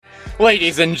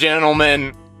Ladies and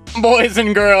gentlemen, boys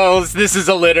and girls, this is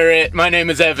Illiterate. My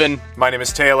name is Evan. My name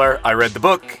is Taylor. I read the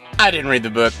book. I didn't read the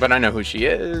book, but I know who she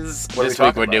is. What are This we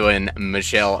week talking we're about? doing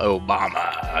Michelle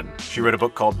Obama. She wrote a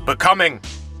book called Becoming.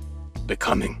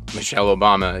 Becoming Michelle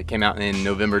Obama. It came out in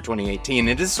November 2018.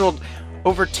 It has sold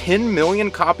over 10 million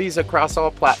copies across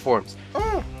all platforms.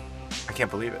 I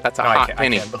can't believe it. That's a No, hot I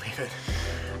penny. can't believe it.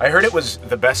 I heard it was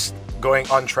the best, going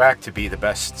on track to be the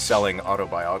best-selling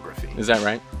autobiography. Is that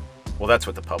right? Well, that's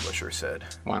what the publisher said.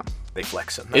 Wow. They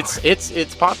flex them.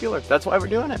 It's popular. That's why we're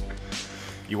doing it.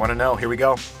 You want to know? Here we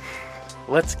go.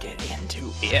 Let's get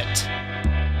into it.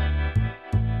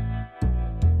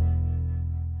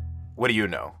 What do you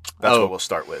know? That's Oh. what we'll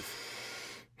start with.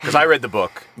 Because I read the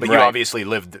book, but you Right. obviously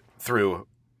lived through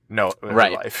her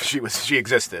Right. life. She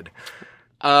existed.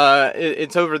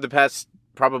 It's over the past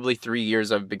probably 3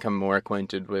 years I've become more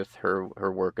acquainted with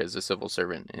her work as a civil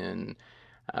servant in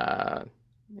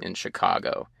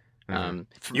Chicago. You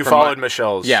from followed my-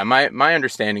 Michelle's. Yeah, my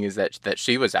understanding is that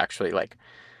she was actually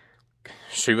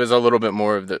she was a little bit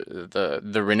more of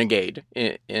the renegade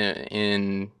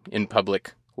in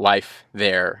public life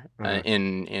there,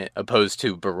 in opposed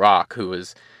to Barack, who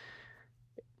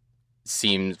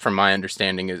seems, from my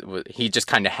understanding, he just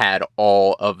kind of had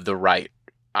all of the right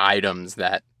items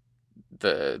that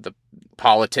the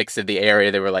politics of the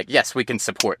area, they were like, yes, we can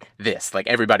support this. Like,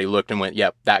 everybody looked and went,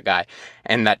 yep, that guy.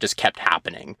 And that just kept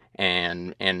happening.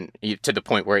 And to the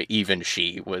point where even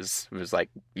she was like,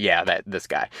 yeah, this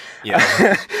guy.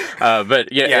 Yeah.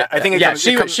 But yeah, I think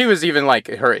she was even like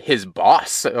his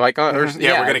boss. Like, we're gonna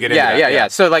get into that. Yeah.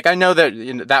 So like, I know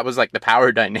that that was like the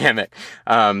power dynamic.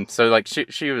 So like,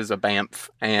 she was a BAMF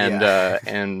and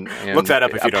Look that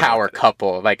up if you don't know power what that is.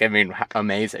 couple. Like, I mean,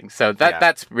 amazing. So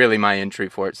that's really my entry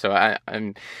for it. So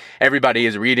I'm everybody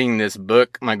is reading this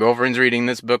book. My girlfriend's reading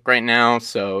this book right now.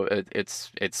 So it's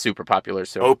super popular.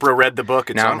 So Oprah read the book.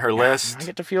 It's now on her list. I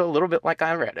get to feel a little bit like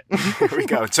I read it. Here we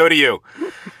go. So do you.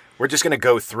 We're just going to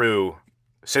go through,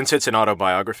 since it's an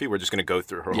autobiography, we're just going to go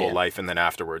through her whole life, and then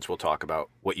afterwards we'll talk about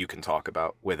what you can talk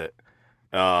about with it.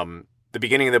 The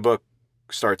beginning of the book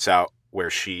starts out where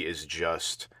she is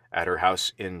just at her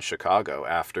house in Chicago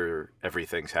after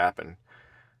everything's happened.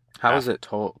 How is it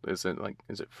told? Is it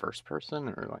first person,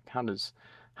 or like how does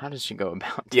she go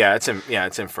about it? Yeah, it's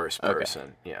in first Okay.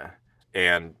 person. Yeah.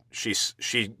 And she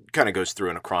kind of goes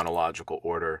through in a chronological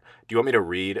order. Do you want me to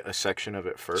read a section of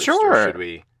it first? Sure. Or should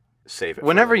we save it?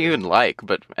 Whenever for later? you'd like,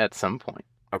 but at some point.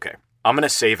 Okay. I'm going to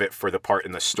save it for the part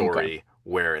in the story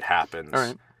where it happens. All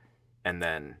right. And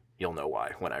then you'll know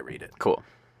why when I read it. Cool.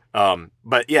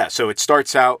 But yeah, so it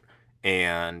starts out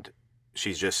and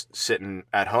she's just sitting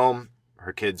at home.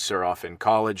 Her kids are off in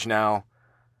college now.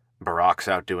 Barack's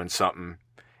out doing something.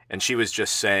 And she was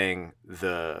just saying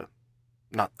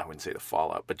I wouldn't say the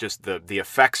fallout, but just the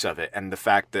effects of it, and the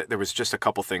fact that there was just a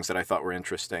couple things that I thought were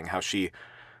interesting. How she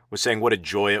was saying what a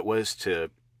joy it was to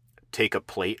take a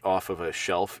plate off of a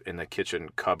shelf in the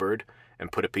kitchen cupboard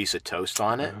and put a piece of toast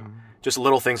on it. Just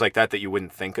little things like that you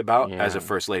wouldn't think about as a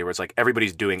first lady, where it's like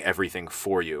everybody's doing everything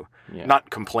for you. Yeah.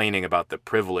 Not complaining about the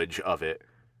privilege of it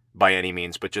by any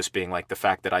means, but just being like the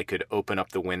fact that I could open up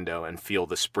the window and feel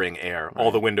the spring air. Right.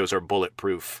 All the windows are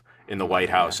bulletproof in the White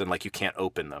House, and like you can't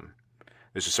open them.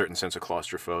 There's a certain sense of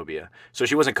claustrophobia. So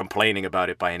she wasn't complaining about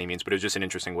it by any means, but it was just an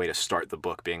interesting way to start the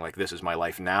book, being like, this is my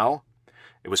life now.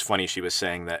 It was funny, she was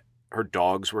saying that her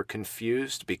dogs were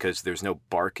confused because there's no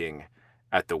barking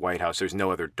at the White House. There's no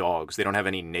other dogs. They don't have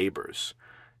any neighbors.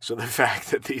 So the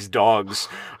fact that these dogs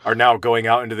are now going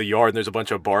out into the yard and there's a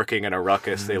bunch of barking and a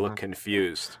ruckus, they look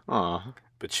confused. Aw.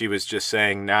 But she was just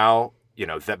saying now,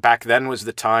 that back then was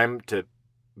the time to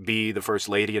be the first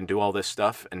lady and do all this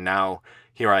stuff. And now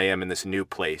here I am in this new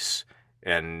place.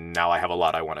 And now I have a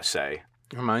lot I want to say.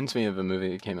 It reminds me of a movie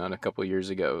that came out a couple years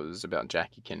ago. It was about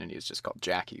Jackie Kennedy. It's just called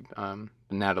Jackie.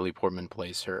 Natalie Portman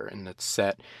plays her, and it's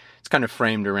kind of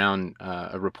framed around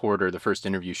a reporter, the first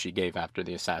interview she gave after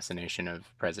the assassination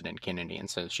of President Kennedy. And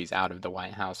so she's out of the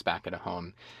White House, back at a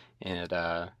home, and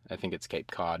I think it's Cape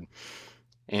Cod.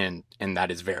 And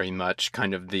that is very much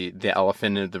kind of the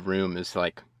elephant in the room is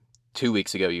like, 2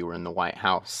 weeks ago you were in the White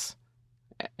House,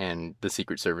 and the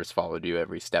Secret Service followed you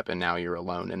every step, and now you're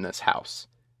alone in this house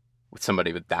with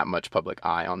somebody with that much public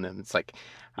eye on them. It's like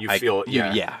You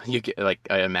get, like,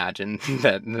 I imagine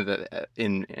that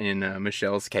in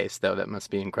Michelle's case, though, that must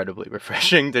be incredibly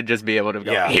refreshing to just be able to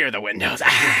go, hear the windows.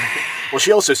 Well,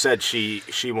 she also said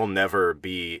she will never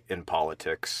be in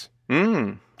politics.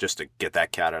 Just to get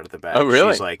that cat out of the bag. Oh,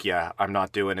 really? She's like, yeah, I'm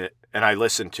not doing it. And I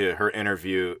listened to her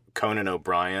interview. Conan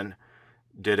O'Brien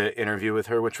did an interview with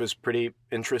her, which was pretty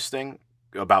interesting.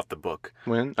 about the book.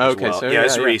 When? As Okay, well. so yeah,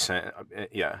 it's recent.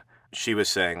 Yeah. She was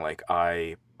saying, like,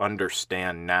 I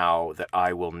understand now that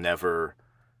I will never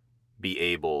be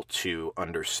able to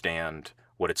understand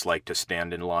what it's like to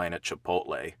stand in line at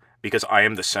Chipotle because I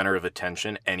am the center of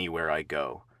attention anywhere I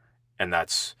go. And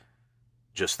that's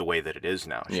just the way that it is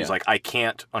now. She's Yeah. like, I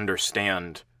can't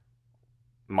understand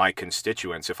my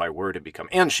constituents if I were to become,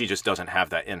 and she just doesn't have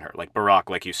that in her. Like Barack,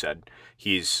 like you said,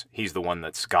 he's the one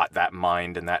that's got that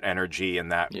mind and that energy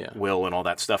and that Yeah. will and all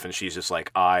that stuff. And she's just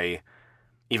like,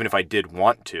 even if I did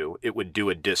want to, it would do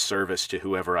a disservice to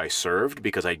whoever I served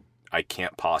because I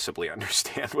can't possibly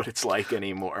understand what it's like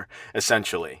anymore,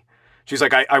 essentially. She's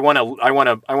like, I want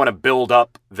to build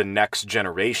up the next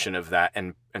generation of that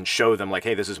and show them like,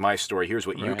 hey, this is my story. Here's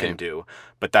what you can do.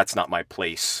 But that's not my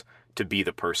place to be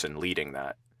the person leading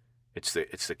that. It's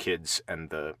the kids and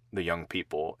the young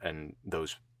people and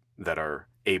those that are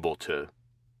able to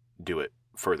do it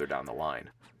further down the line.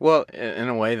 Well, in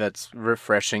a way, that's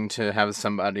refreshing to have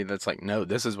somebody that's like, no,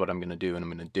 this is what I'm going to do, and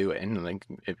I'm going to do it. And like,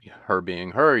 if her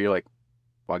being her, you're like,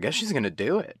 well, I guess she's going to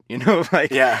do it. You know, like,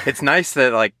 yeah. It's nice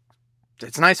that like,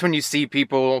 it's nice when you see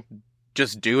people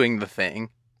just doing the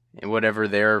thing, whatever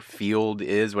their field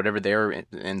is, whatever they're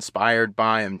inspired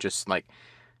by, and just like,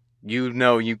 you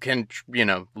can,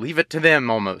 leave it to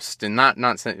them almost, and not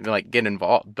like get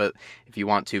involved, but if you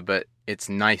want to. But it's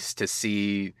nice to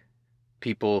see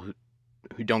people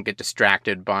who don't get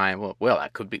distracted by, well, I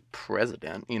could be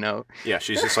president, Yeah,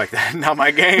 she's just like, that. Not my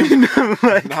game,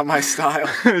 like, not my style.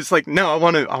 It's like, no, I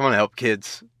want to help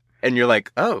kids, and you're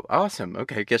like, oh, awesome,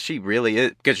 okay, guess she really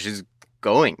is, because she's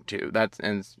going to. That's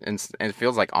and it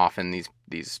feels like often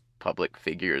these public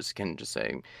figures can just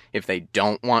say if they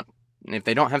don't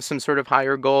have some sort of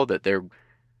higher goal that they're,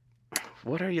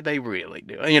 what are they really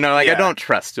doing? I don't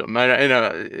trust them.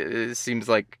 It seems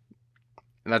like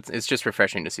it's just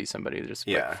refreshing to see somebody just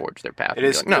like, forge their path. It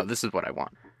is like, no, this is what I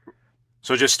want.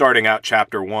 So just starting out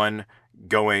chapter 1,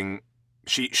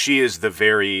 she is the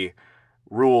very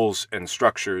rules and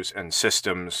structures and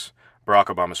systems. Barack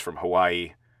Obama's from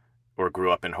Hawaii, or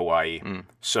grew up in Hawaii.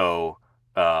 So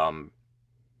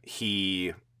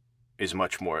he is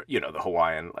much more, the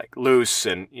Hawaiian, like, loose,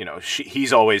 and,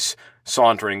 he's always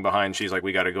sauntering behind. She's like,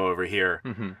 we got to go over here.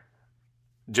 Mm-hmm.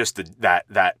 Just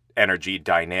that energy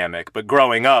dynamic. But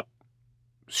growing up,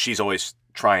 she's always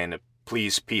trying to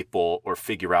please people or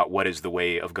figure out what is the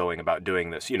way of going about doing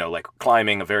this, like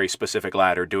climbing a very specific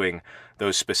ladder, doing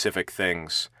those specific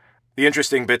things. The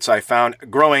interesting bits I found,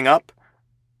 growing up,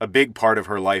 a big part of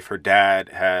her life, her dad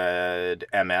had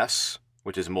MS,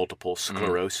 which is multiple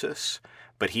sclerosis.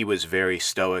 But he was very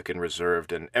stoic and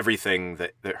reserved, and everything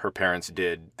that her parents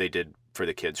did, they did for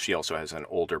the kids. She also has an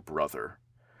older brother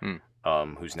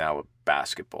who's now a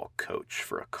basketball coach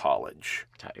for a college.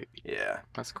 Tight. Yeah.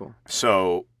 That's cool.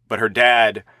 So, but her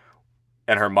dad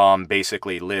and her mom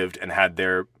basically lived and had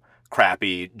their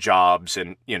crappy jobs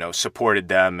and, supported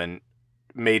them and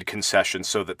made concessions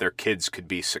so that their kids could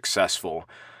be successful.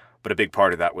 But a big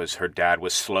part of that was her dad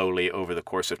was slowly, over the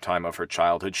course of time of her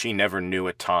childhood, she never knew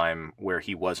a time where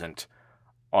he wasn't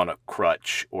on a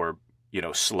crutch or,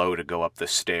 slow to go up the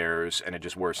stairs, and it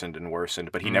just worsened and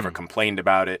worsened. But he never complained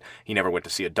about it. He never went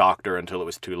to see a doctor until it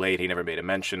was too late. He never made a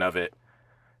mention of it.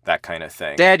 That kind of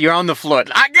thing. Dad, you're on the floor.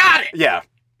 I got it! Yeah.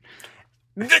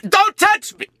 Don't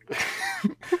touch me!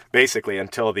 Basically,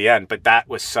 until the end. But that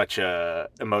was such a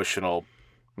emotional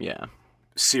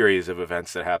series of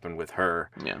events that happened with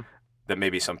her that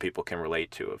maybe some people can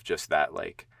relate to, of just that,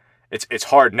 like, it's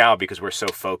hard now because we're so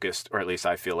focused, or at least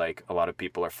I feel like a lot of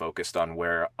people are focused on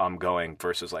where I'm going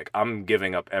versus like I'm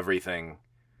giving up everything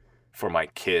for my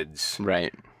kids,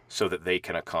 right, so that they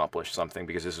can accomplish something,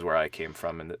 because this is where I came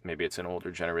from, and that maybe it's an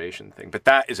older generation thing. But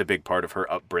that is a big part of her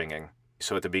upbringing.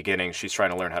 So at the beginning, she's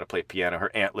trying to learn how to play piano.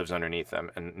 Her aunt lives underneath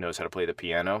them and knows how to play the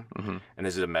piano. And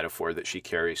this is a metaphor that she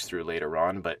carries through later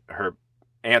on. But her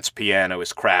aunt's piano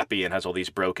is crappy and has all these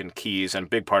broken keys. And a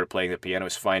big part of playing the piano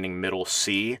is finding middle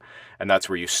C. And that's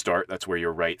where you start. That's where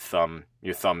your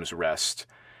your thumbs rest.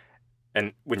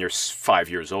 And when you're 5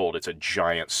 years old, it's a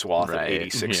giant swath of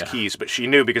 86 keys. But she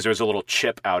knew because there was a little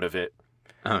chip out of it.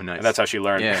 Oh, nice. And that's how she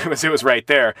learned. Yeah. It was right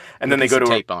there. And then they go to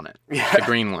tape on it. Yeah. The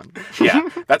green one. Yeah.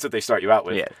 That's what they start you out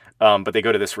with. Yeah. But they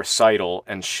go to this recital,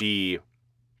 and she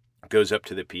goes up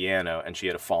to the piano, and she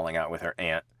had a falling out with her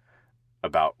aunt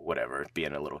about whatever,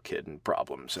 being a little kid and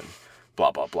problems and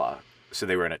blah, blah, blah. So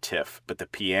they were in a tiff. But the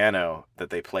piano that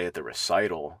they play at the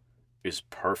recital is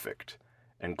perfect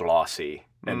and glossy.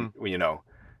 And,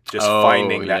 just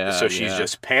finding that. So she's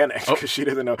just panicked because she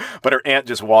doesn't know. But her aunt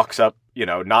just walks up,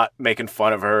 not making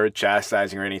fun of her,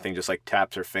 chastising her or anything, just like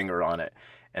taps her finger on it.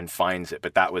 and finds it.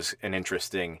 But that was an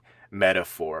interesting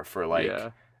metaphor for like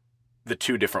Yeah. the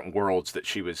two different worlds that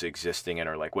she was existing in,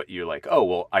 or like what you're like, oh,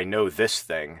 well, I know this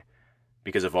thing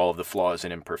because of all of the flaws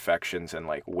and imperfections and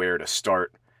like where to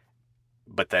start,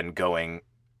 but then going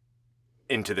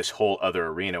into this whole other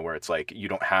arena where it's like you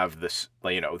don't have this,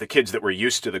 like, you know, the kids that were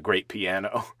used to the great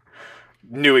piano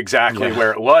knew exactly Yeah.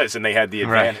 where it was and they had the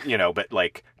advantage, Right. you know, but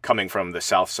like coming from the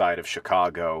south side of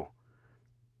Chicago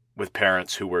with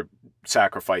parents who were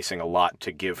sacrificing a lot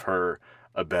to give her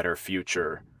a better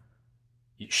future,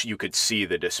 you could see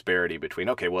the disparity between,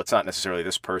 okay, well, it's not necessarily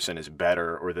this person is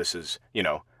better or this is, you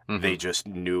know, they just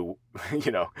knew,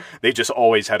 you know, they just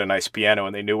always had a nice piano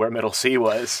and they knew where middle C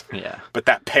was. Yeah. But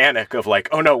that panic of like,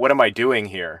 oh no, what am I doing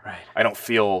here? Right. I don't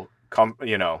feel,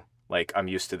 you know, like I'm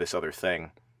used to this other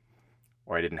thing,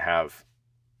 or I didn't have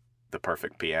the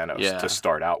perfect pianos Yeah. to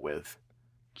start out with.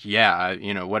 Yeah,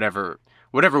 you know, whatever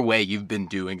way you've been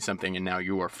doing something and now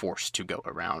you are forced to go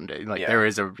around it. Like Yeah. there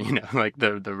is a, you know, like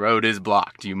the road is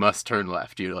blocked. You must turn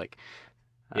left. You like,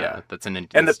 Yeah. that's an And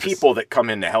the it's just- people that come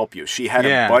in to help you. She had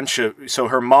Yeah. a bunch of, so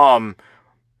her mom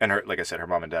and her, like I said, her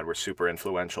mom and dad were super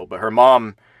influential, but her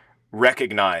mom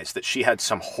recognized that she had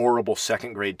some horrible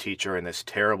second grade teacher in this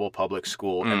terrible public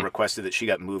school and requested that she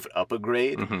got moved up a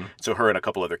grade. So her and a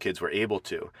couple other kids were able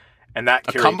to. And that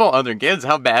a carried, couple other kids.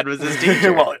 How bad was this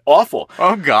teacher? well, awful.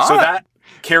 Oh God. So that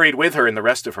carried with her in the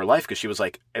rest of her life because she was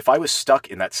like, if I was stuck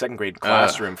in that second grade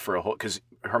classroom for a whole, because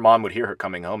her mom would hear her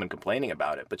coming home and complaining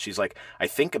about it. But she's like, I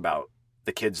think about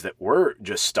the kids that were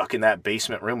just stuck in that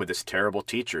basement room with this terrible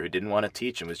teacher who didn't want to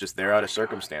teach and was just there out of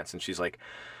circumstance. And she's like,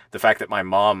 the fact that my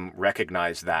mom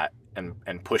recognized that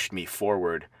and pushed me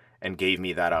forward and gave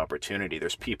me that opportunity.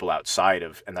 There's people outside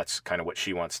of, and that's kind of what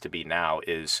she wants to be now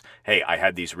is, hey, I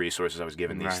had these resources, I was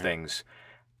given these Right. things.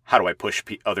 How do I push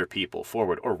other people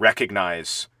forward or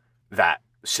recognize that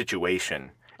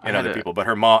situation in other people? But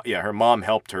her mom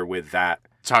helped her with that.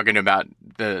 Talking about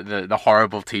the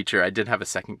horrible teacher, I did have a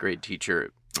second grade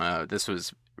teacher. This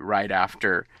was right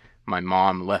after my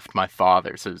mom left my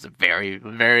father, so it was a very,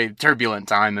 very turbulent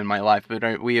time in my life.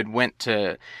 But we had went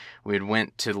to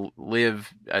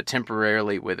live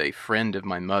temporarily with a friend of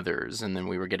my mother's, and then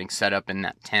we were getting set up in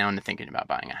that town, thinking about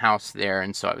buying a house there,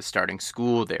 and so I was starting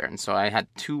school there, and so I had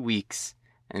 2 weeks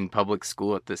in public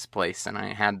school at this place, and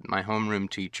I had my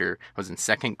homeroom teacher. I was in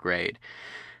second grade.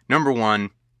 Number one,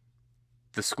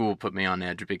 the school put me on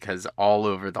edge because all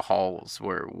over the halls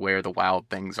were where the wild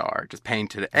things are, just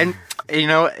painted. And, you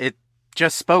know, it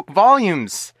just spoke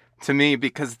volumes to me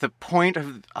because the point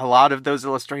of a lot of those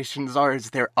illustrations is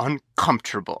they're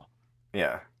uncomfortable.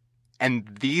 Yeah.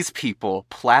 And these people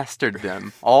plastered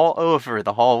them all over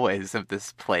the hallways of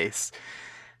this place.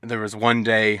 There was one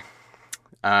day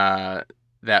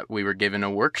that we were given a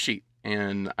worksheet,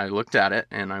 and I looked at it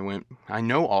and I went, I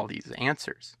know all these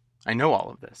answers. I know all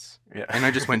of this. Yeah. And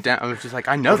I just went down. I was just like,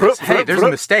 I know this. Hey, there's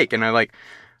a mistake. And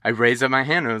I raised up my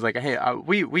hand and I was like, hey,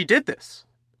 we did this.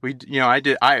 I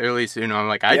did. At least, you know, I'm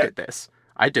like, I did this.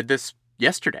 I did this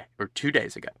yesterday or 2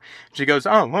 days ago. She goes,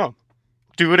 oh, well,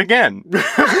 do it again.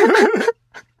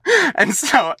 And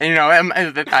so, you know,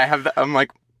 I'm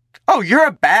like, oh, you're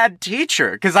a bad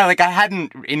teacher. Cause I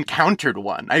hadn't encountered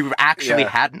one. I actually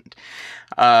hadn't.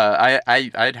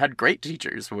 I'd had great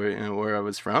teachers where I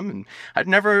was from, and I'd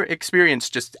never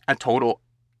experienced just a total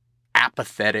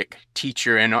apathetic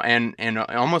teacher and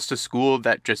almost a school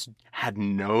that just had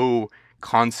no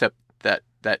concept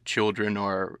that children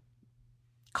are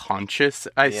conscious,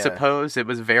 I suppose. It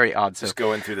was very odd. So Just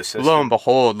going through the system. lo and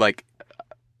behold, like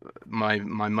my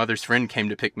mother's friend came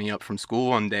to pick me up from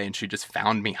school one day, and she just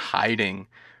found me hiding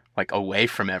like away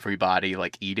from everybody,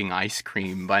 like eating ice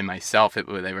cream by myself.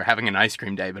 They were having an ice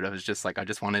cream day, but I was just like, I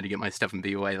just wanted to get my stuff and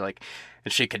be away. Like,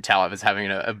 and she could tell I was having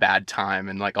a bad time,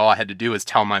 and like all I had to do was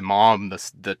tell my mom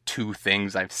the two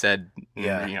things I've said.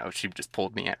 Yeah. And, you know, she just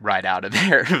pulled me right out of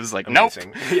there. It was like, nope,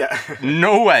 Amazing. Yeah.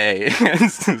 no way.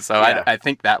 So Yeah. I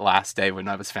think that last day when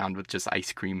I was found with just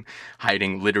ice cream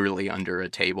hiding literally under a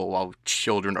table while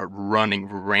children are running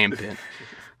rampant.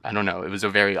 I don't know. It was a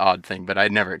very odd thing, but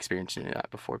I'd never experienced any of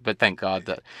that before. But thank God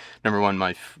that, number one,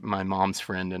 my mom's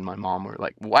friend and my mom were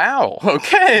like, wow,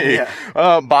 okay,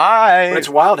 bye. But it's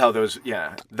wild how those,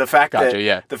 the fact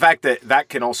Gotcha, the fact that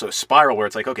can also spiral where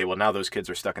it's like, okay, well now those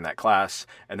kids are stuck in that class,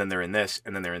 and then they're in this,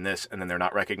 and then they're in this, and then they're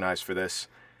not recognized for this.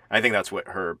 I think that's what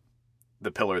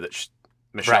the pillar that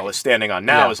Michelle is standing on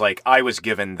now is like, I was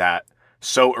given that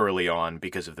so early on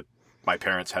because of my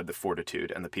parents had the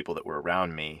fortitude and the people that were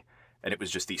around me. And it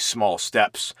was just these small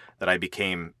steps that I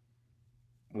became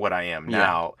what I am Yeah.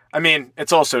 now. I mean,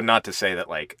 it's also not to say that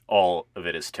like all of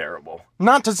it is terrible.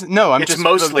 Not to no, I'm It's just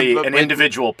mostly but an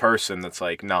individual person that's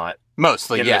like not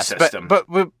mostly in yes, the system.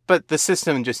 but the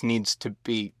system just needs to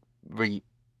be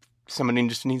somebody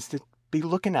just needs to be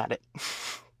looking at it.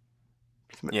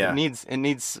 Yeah. It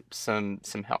needs some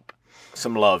help.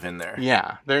 Some love in there.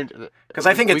 Yeah, Because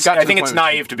I think it's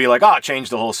naive to be like, change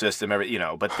the whole system,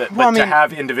 but to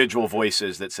have individual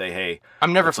voices that say, hey,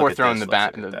 I'm never let's look for at throwing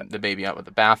this, the baby out with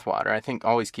the bathwater. I think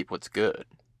always keep what's good,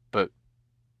 but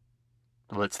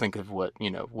let's think of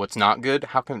what's not good.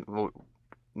 How can we'll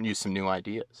use some new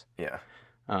ideas? Yeah.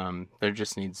 There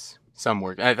just needs some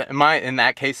work. In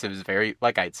that case, it was very,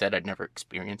 like I'd said, I'd never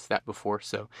experienced that before.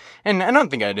 So, and I don't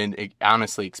think I'd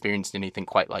honestly experienced anything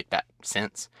quite like that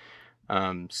since.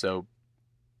 So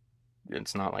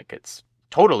it's not like it's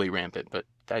totally rampant, but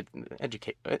I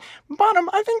educate. Bottom,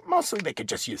 I think mostly they could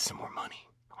just use some more money,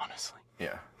 honestly.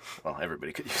 Yeah. Well,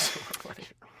 everybody could use some more money.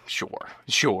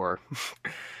 Sure.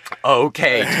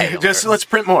 Okay, Taylor. Just let's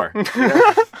print more.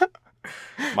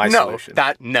 My solution.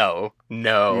 No.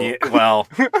 Yeah, well,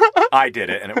 I did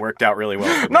it, and it worked out really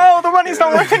well for me. No, the money's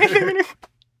not worth anything anymore.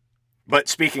 But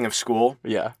speaking of school,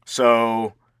 Yeah.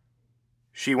 So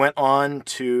she went on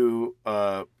to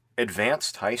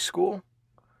advanced high school.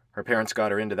 Her parents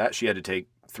got her into that. She had to take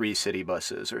 3 city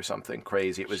buses or something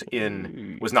crazy. It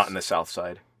was not in the South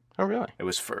Side. Oh, really? It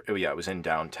was in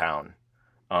downtown.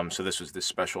 So this was this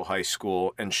special high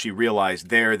school, and she realized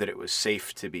there that it was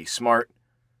safe to be smart.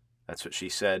 That's what she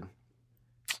said.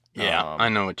 Yeah, I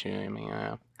know what you mean.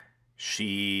 Yeah.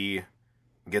 She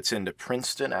gets into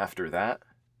Princeton after that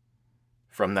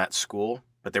from that school,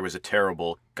 but there was a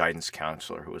terrible guidance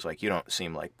counselor who was like, you don't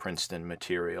seem like Princeton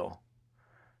material.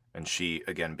 And she,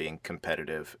 again, being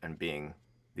competitive and being,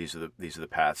 these are the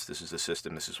paths, this is the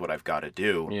system, this is what I've got to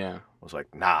do. Yeah. Was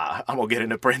like, nah, I'm going to get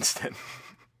into Princeton.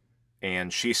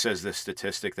 And she says this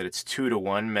statistic that it's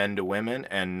 2-to-1 men to women,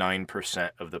 and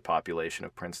 9% of the population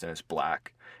of Princeton is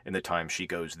black in the time she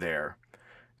goes there.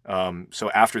 So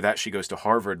after that, she goes to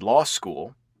Harvard Law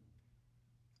School.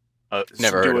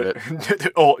 Never heard of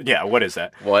it. Oh, yeah, what is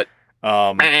that? What?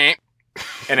 And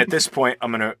at this point,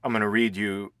 I'm gonna read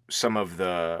you some of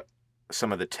the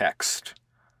text.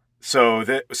 So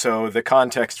the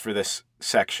context for this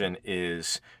section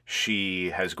is she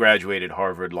has graduated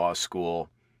Harvard Law School,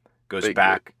 goes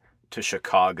back to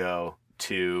Chicago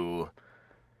to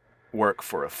work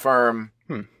for a firm,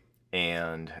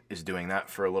 and is doing that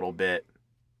for a little bit.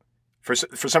 For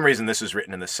some reason, this is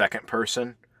written in the second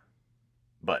person,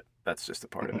 but that's just a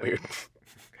part of it. Weird.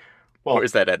 Well,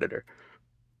 where's that editor?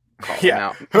 Call him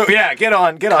Yeah, out. yeah. Get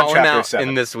on Call him chapter out 7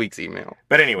 in this week's email.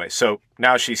 But anyway, so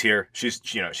now she's here. She's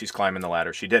climbing the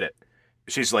ladder. She did it.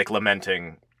 She's like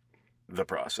lamenting the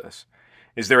process.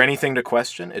 Is there anything to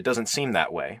question? It doesn't seem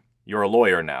that way. You're a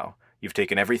lawyer now. You've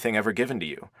taken everything ever given to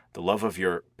you. The love of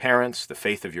your parents, the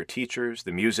faith of your teachers,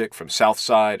 the music from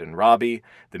Southside and Robbie,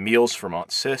 the meals from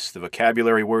Aunt Sis, the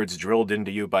vocabulary words drilled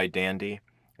into you by Dandy,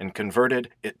 and converted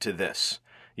it to this.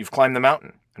 You've climbed the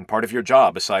mountain, and part of your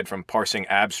job, aside from parsing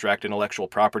abstract intellectual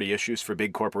property issues for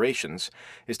big corporations,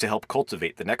 is to help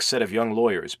cultivate the next set of young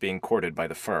lawyers being courted by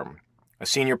the firm. A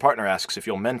senior partner asks if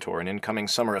you'll mentor an incoming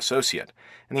summer associate,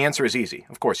 and the answer is easy.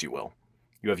 Of course you will.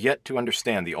 You have yet to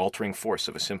understand the altering force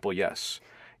of a simple yes.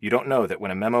 You don't know that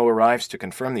when a memo arrives to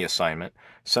confirm the assignment,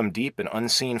 some deep and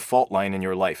unseen fault line in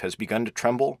your life has begun to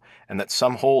tremble, and that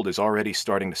some hold is already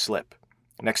starting to slip.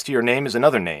 Next to your name is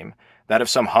another name, that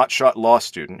of some hotshot law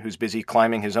student who's busy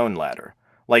climbing his own ladder.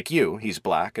 Like you, he's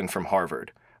black and from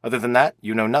Harvard. Other than that,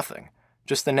 you know nothing.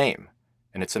 Just the name,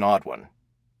 and it's an odd one.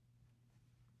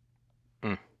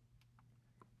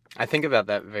 I think about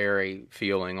that very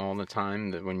feeling all the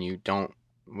time, that when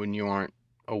you aren't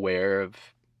aware of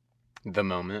the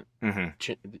moment,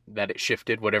 that it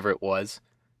shifted, whatever it was.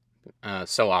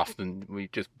 So often we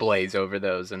just blaze over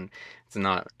those, and it's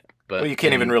not. But well, you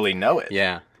can't even really know it.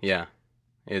 Yeah.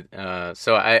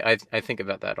 So I think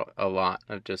about that a lot,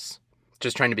 of just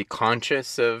trying to be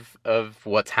conscious of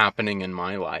what's happening in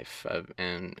my life,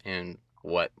 and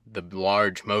what the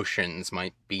large motions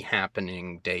might be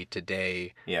happening day to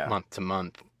day, month to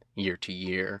month, year to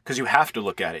year. Because you have to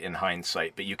look at it in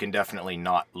hindsight, but you can definitely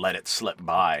not let it slip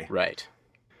by. Right.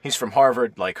 He's from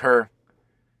Harvard, like her.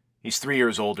 He's 3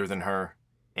 years older than her,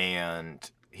 and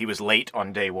he was late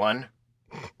on day 1.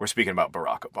 We're speaking about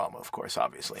Barack Obama, of course,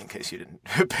 obviously, in case you didn't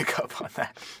pick up on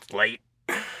that. Late.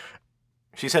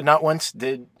 She said not once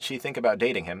did she think about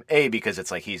dating him. A, because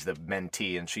it's like he's the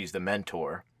mentee and she's the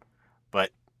mentor.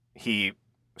 But he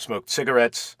smoked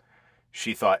cigarettes.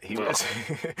 she thought he was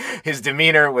his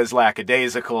demeanor was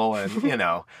lackadaisical, and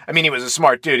I mean, he was a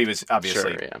smart dude. He was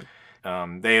obviously. Sure,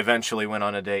 yeah. They eventually went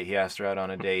on a date. He asked her out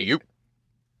on a date. You.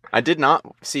 I did not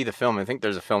see the film. I think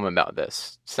there's a film about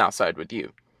this. Southside with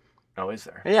You. Oh, is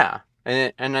there? Yeah,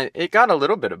 and it got a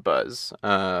little bit of buzz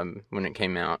when it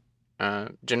came out.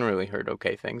 Generally heard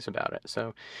okay things about it,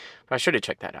 so I should have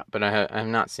checked that out, but I have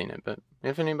not seen it. But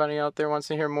if anybody out there wants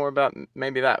to hear more about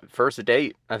maybe that first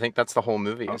date, I think that's the whole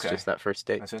movie. It's just that first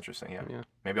date. That's interesting, yeah.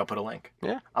 Maybe I'll put a link.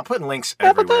 Yeah. I'm putting links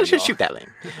everywhere, I should shoot that link.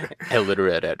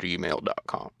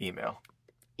 illiterate@gmail.com. Email.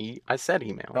 I said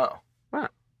email. Oh. Wow.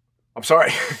 I'm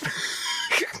sorry.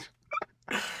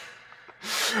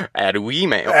 At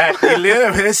email. At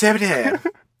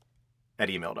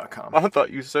email.com. I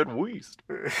thought you said Weast.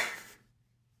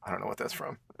 I don't know what that's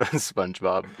from.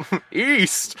 SpongeBob.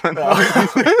 East. God.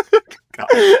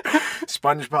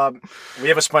 SpongeBob. We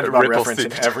have a SpongeBob reference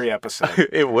in every episode.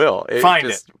 It will. Find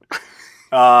it.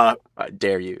 I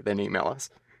dare you. Then email us.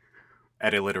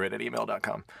 At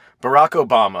illiterate@email.com. Barack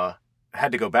Obama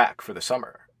had to go back for the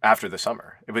summer. After the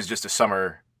summer. It was just a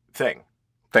summer thing.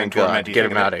 Thank God. Get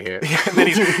him out of here. Yeah, and then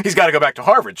he's got to go back to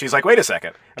Harvard. She's like, wait a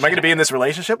second. Am I going to be in this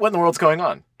relationship? What in the world's going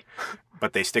on?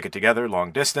 But they stick it together,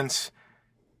 long distance.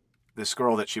 This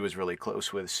girl that she was really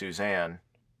close with, Suzanne,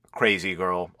 crazy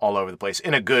girl, all over the place,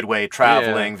 in a good way,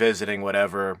 traveling, visiting,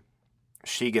 whatever.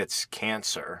 She gets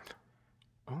cancer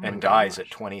and dies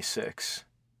at 26.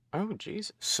 Oh,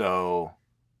 Jesus. So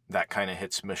that kind of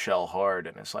hits Michelle hard,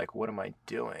 and it's like, what am I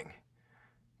doing?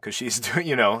 Because she's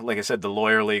doing, like I said, the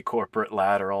lawyerly corporate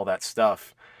ladder, all that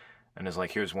stuff. And it's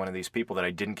like, here's one of these people that I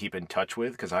didn't keep in touch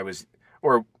with because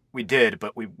we did,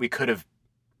 but we could have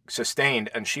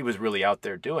sustained. And she was really out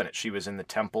there doing it. She was in the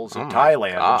temples of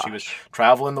Thailand. And she was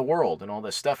traveling the world and all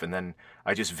this stuff. And then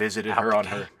I just visited her on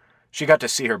her. She got to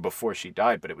see her before she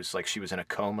died, but it was like she was in a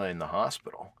coma in the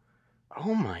hospital.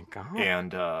 Oh, my God.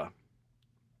 And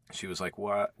she was like,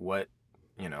 what?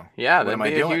 Yeah, that'd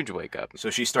be a huge wake up.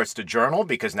 So she starts to journal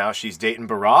because now she's dating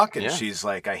Barack, and she's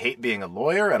like, I hate being a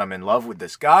lawyer, and I'm in love with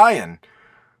this guy, and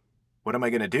what am I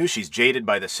going to do? She's jaded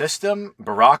by the system.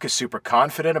 Barack is super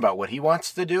confident about what he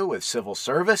wants to do with civil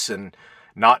service and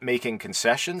not making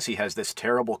concessions. He has this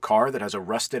terrible car that has a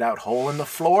rusted out hole in the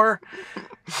floor,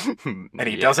 and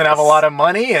he doesn't have a lot of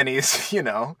money, and he's,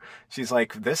 she's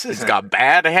like, he's got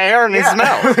bad hair and he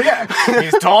smells. Yeah,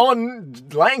 he's tall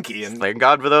and lanky. And thank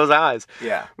God for those eyes.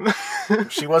 Yeah.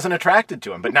 She wasn't attracted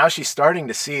to him, but now she's starting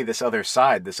to see this other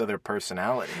side, this other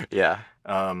personality. Yeah.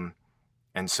 And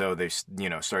so they,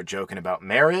 start joking about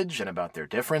marriage and about their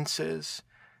differences,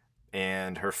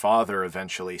 and her father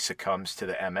eventually succumbs to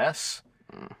the MS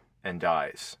and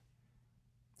dies.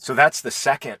 So that's the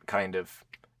second kind of,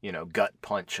 gut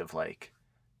punch of like,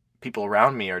 people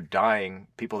around me are dying,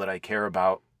 people that I care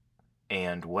about,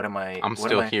 and what am I? I'm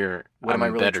still here. What am I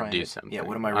really better trying do to something? Yeah,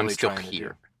 what am I really trying to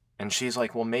do? And she's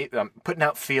like, well, maybe I'm putting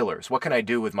out feelers. What can I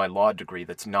do with my law degree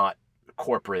that's not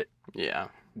corporate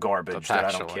garbage that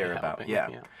I don't care about? Yeah.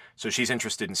 So she's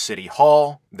interested in City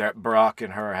Hall. Barack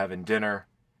and her are having dinner,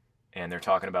 and they're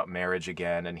talking about marriage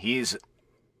again, and he's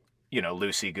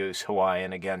loosey-goose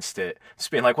Hawaiian against it.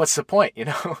 Just being like, what's the point, we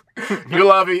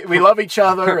love each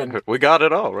other. And we got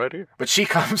it all right here. But she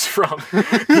comes from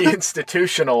the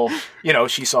institutional,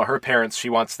 she saw her parents, she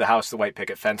wants the house, the white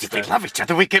picket fence. If we love each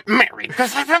other, we get married.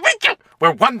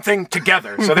 We're one thing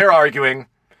together. So they're arguing.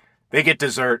 They get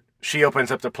dessert. She opens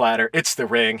up the platter. It's the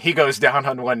ring. He goes down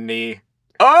on one knee.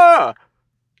 Ah!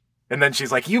 And then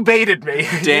she's like, you baited me.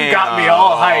 Damn. You got me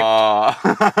all hyped.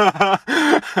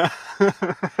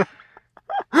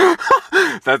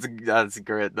 That's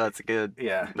great. That's good.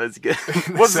 Yeah. That's good.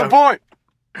 What's the point?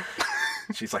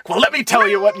 She's like, well, let me tell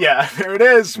you what. Yeah, there it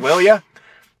is. Will ya?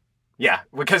 Yeah,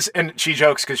 and she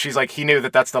jokes because she's like, he knew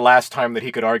that that's the last time that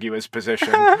he could argue his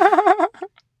position.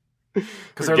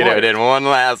 Because get it in one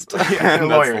last. Yeah, that's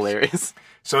lawyers. Hilarious.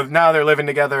 So now they're living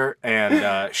together,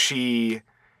 and she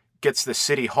gets the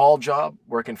city hall job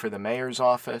working for the mayor's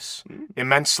office.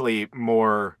 Immensely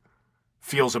more.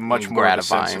 Feels a much more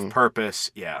gratifying sense of purpose.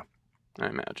 Yeah. I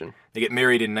imagine. They get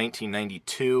married in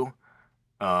 1992.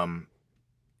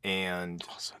 And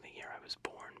also the year I was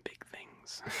born. Big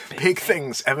things. Big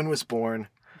things. Evan was born.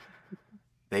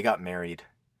 They got married.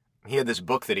 He had this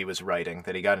book that he was writing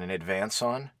that he got an advance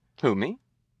on. Who, me?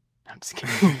 I'm just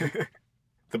kidding.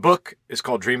 The book is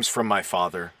called Dreams from My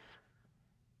Father.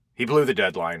 He blew the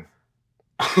deadline.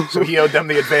 So he owed them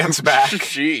the advance back.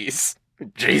 Jeez,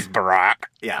 Barack.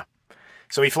 Yeah.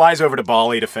 So he flies over to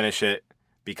Bali to finish it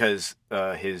because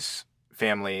his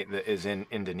family that is in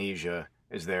Indonesia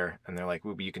is there. And they're like,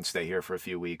 well, you can stay here for a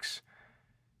few weeks.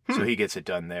 So he gets it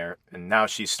done there. And now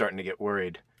she's starting to get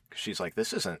worried. She's like,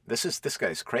 this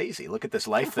guy's crazy. Look at this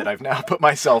life that I've now put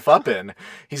myself up in.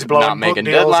 He's blowing Not making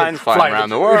book deals deadlines, flying around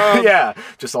the world. Yeah,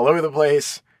 just all over the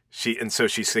place. So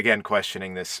she's again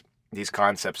questioning these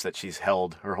concepts that she's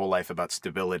held her whole life about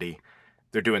stability.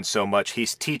 They're doing so much.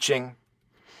 He's teaching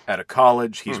at a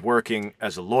college. He's working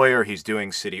as a lawyer. He's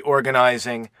doing city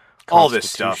organizing. All this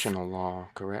stuff. Constitutional law,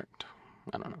 correct?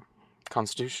 I don't know.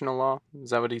 Constitutional law? Is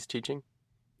that what he's teaching?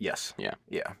 Yes. Yeah.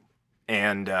 Yeah.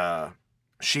 And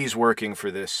she's working for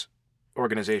this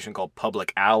organization called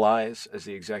Public Allies as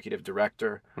the executive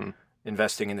director,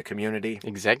 investing in the community.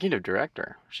 Executive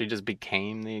director. She just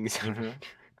became the executive.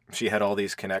 She had all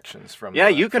these connections from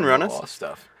you can run law us.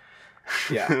 stuff.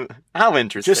 Yeah. How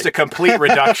interesting. Just a complete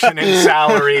reduction in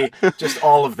salary, just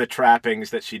all of the trappings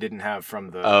that she didn't have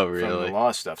from the from the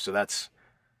law stuff. So that's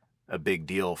a big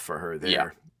deal for her there. Yeah.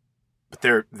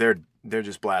 But they're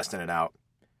just blasting it out.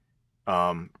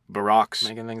 Barack's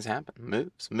making things happen.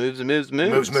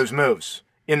 Moves.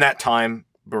 In that time,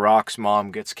 Barack's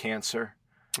mom gets cancer.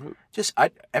 Ooh.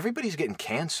 Everybody's getting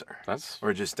cancer.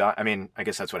 Or just die. I mean, I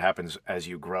guess that's what happens as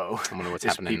you grow. I wonder what's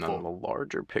happening in the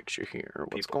larger picture here.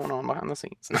 What's going on behind the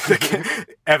scenes?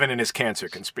 Evan and his cancer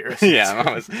conspiracy.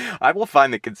 Yeah, I will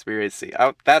find the conspiracy.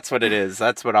 That's what it is.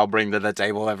 That's what I'll bring to the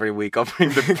table every week. I'll bring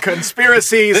the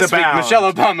conspiracies this about week,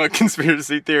 Michelle Obama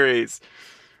conspiracy theories.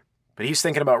 But he's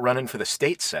thinking about running for the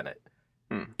state senate,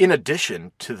 in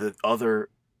addition to the other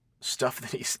stuff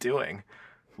that he's doing.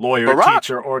 Lawyer,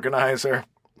 teacher, organizer.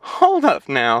 Hold up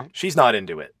now. She's not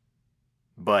into it.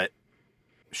 But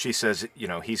she says,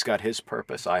 he's got his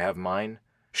purpose. I have mine.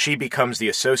 She becomes the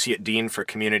associate dean for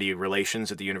community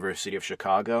relations at the University of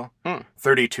Chicago.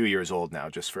 32 years old now,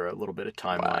 just for a little bit of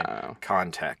timeline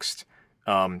context.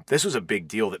 This was a big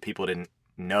deal that people didn't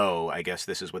know. I guess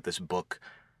this is what this book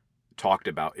talked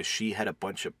about, is she had a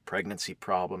bunch of pregnancy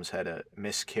problems, had a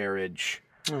miscarriage.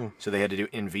 So they had to do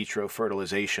in vitro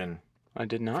fertilization. I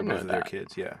did not for know both of that. their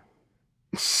kids, yeah.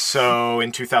 So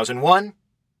in 2001,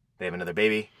 they have another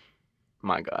baby.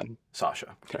 My God.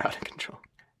 Sasha. They're out of control.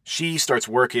 She starts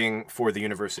working for the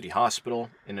university hospital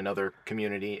in another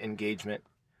community engagement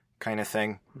kind of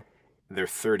thing. They're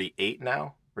 38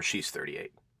 now, or she's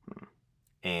 38.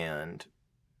 And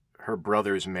her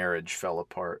brother's marriage fell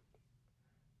apart.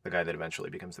 The guy that eventually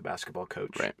becomes the basketball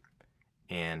coach. Right.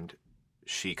 And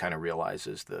she kind of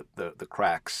realizes the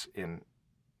cracks in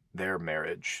their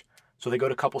marriage. So they go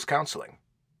to couples counseling.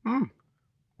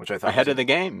 Which I thought ahead of the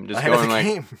game. Just ahead going of the like,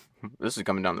 game. This is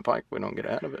coming down the pike. We don't get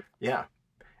ahead of it. Yeah.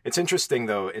 It's interesting,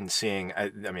 though, in seeing, I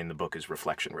mean, the book is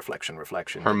reflection.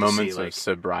 Her moments of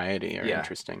sobriety are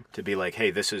interesting. To be like,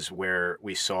 hey, this is where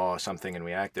we saw something and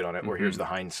we acted on it, or here's the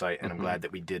hindsight, and I'm glad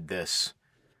that we did this.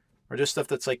 Or just stuff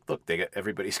that's like, look,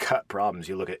 everybody's got problems.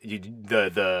 You look at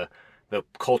the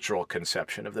cultural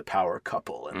conception of the power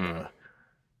couple and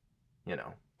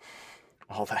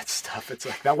all that stuff. It's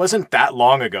like, that wasn't that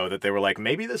long ago that they were like,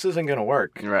 maybe this isn't going to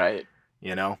work. Right.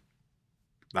 The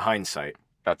hindsight.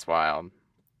 That's wild.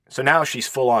 So now she's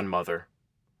full-on mother.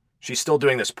 She's still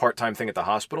doing this part-time thing at the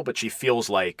hospital, but she feels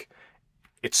like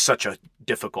it's such a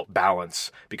difficult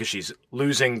balance because she's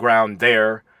losing ground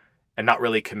there and not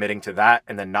really committing to that,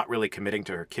 and then not really committing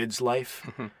to her kid's life.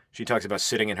 She talks about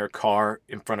sitting in her car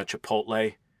in front of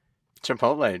Chipotle.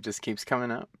 Chipotle just keeps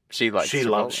coming up. She loves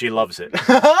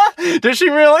it. Does she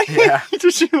really? Yeah.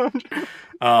 Does she love it?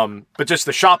 But just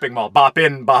the shopping mall, bop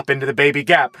into the Baby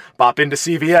Gap, bop into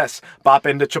CVS, bop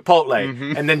into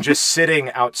Chipotle, and then just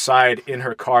sitting outside in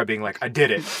her car being like, I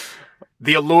did it.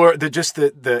 The allure,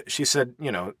 she said,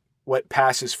 what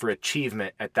passes for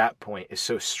achievement at that point is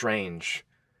so strange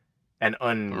and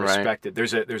unrespected.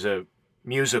 Right. There's a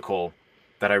musical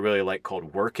that I really like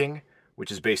called Working,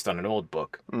 which is based on an old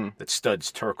book that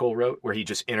Studs Terkel wrote, where he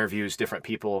just interviews different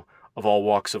people of all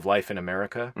walks of life in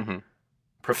America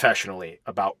professionally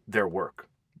about their work.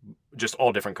 Just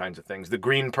all different kinds of things. The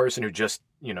green person who just,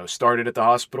 started at the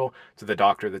hospital, to the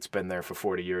doctor that's been there for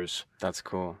 40 years. That's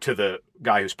cool. To the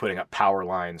guy who's putting up power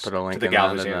lines. Put a link to the in gal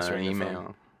that who's in answering the the email.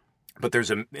 phone. But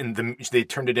they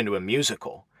turned it into a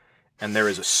musical, and there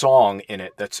is a song in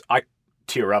it I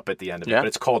tear up at the end of it, but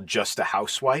it's called Just a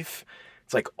Housewife.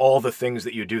 It's like all the things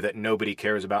that you do that nobody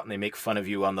cares about, and they make fun of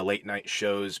you on the late night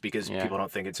shows because people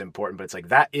don't think it's important. But it's like,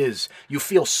 you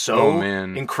feel so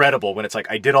incredible when it's like,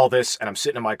 I did all this and I'm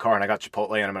sitting in my car and I got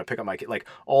Chipotle and I'm going to pick up my kid. Like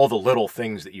all the little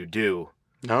things that you do.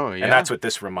 Oh, yeah. And that's what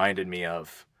this reminded me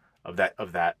of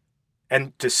that.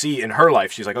 And to see in her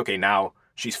life, she's like, okay, now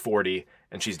she's 40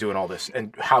 and she's doing all this,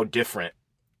 and how different.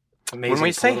 Amazing. When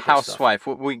we say housewife,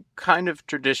 what we kind of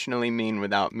traditionally mean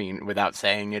without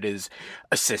saying it is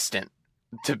assistant.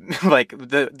 to like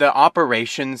the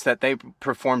operations that they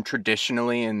perform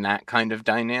traditionally in that kind of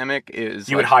dynamic is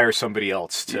You would hire somebody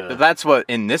else to. that's what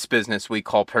in this business we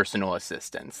call personal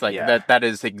assistants. Like Yeah. that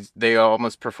is they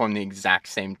almost perform the exact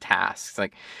same tasks.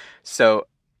 Like so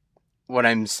what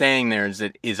I'm saying there is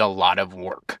it is a lot of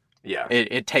work. Yeah.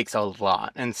 It takes a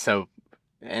lot. And so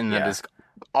and that Yeah. is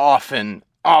often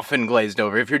glazed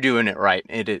over. If you're doing it right,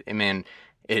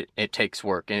 it takes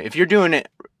work. And if you're doing it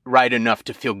right enough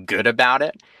to feel good about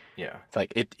it, Yeah. it's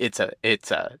like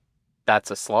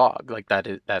that's a slog. Like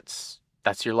that's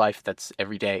your life. That's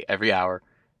every day, every hour,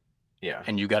 Yeah.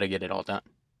 and you got to get it all done.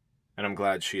 And I'm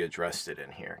glad she addressed it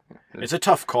in here. It's a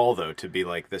tough call, though, to be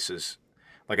like, this is,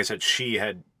 like I said, she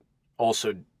had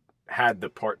also had the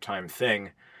part-time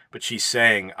thing, but she's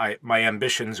saying, my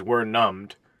ambitions were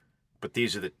numbed, but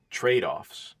these are the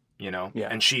trade-offs, you know? Yeah.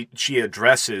 And she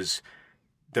addresses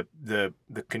the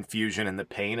confusion and the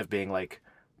pain of being like,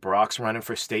 Barack's running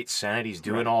for state senate, he's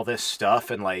doing all this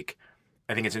stuff, and like,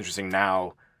 I think it's interesting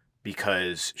now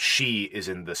because she is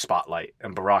in the spotlight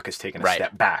and Barack has taken a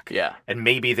step back. Yeah. And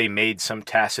maybe they made some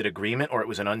tacit agreement or it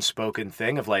was an unspoken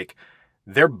thing of like,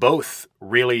 they're both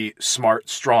really smart,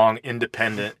 strong,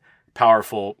 independent,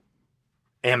 powerful,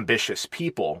 ambitious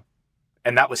people.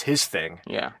 And that was his thing.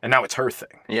 Yeah. And now it's her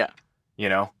thing. Yeah. You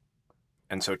know?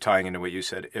 And so tying into what you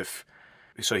said,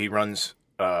 so he runs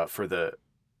for the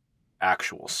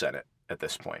actual Senate at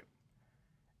this point.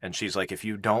 And she's like, if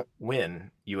you don't win,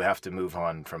 you have to move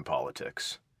on from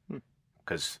politics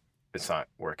because it's not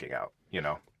working out, you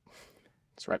know?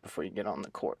 It's right before you get on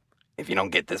the court. If you don't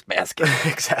get this basket,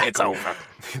 Exactly. it's over.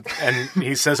 And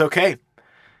he says, okay,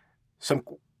 some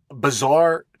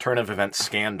bizarre turn of events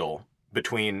scandal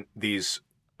between these,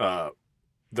 the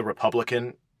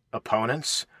Republican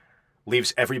opponents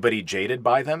leaves everybody jaded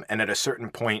by them. And at a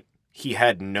certain point, he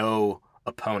had no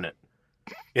opponent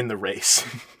in the race.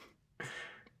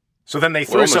 So then they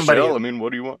threw somebody. Michelle, I mean,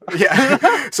 what do you want?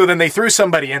 Yeah. So then they threw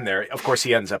somebody in there. Of course,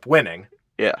 he ends up winning.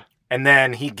 Yeah. And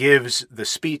then he gives the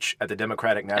speech at the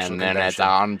Democratic National And then Convention. it's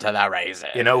on to the races.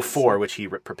 In 2004, which he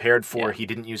prepared for. Yeah. He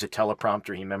didn't use a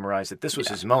teleprompter. He memorized it. This was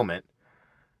his moment.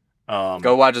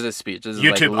 Go watch this speech. This is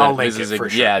YouTube, I'll link it for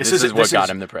sure. Yeah, this is what got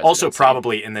him the presidency. Also,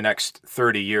 probably in the next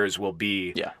 30 years will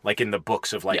be like in the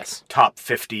books of like top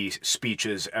 50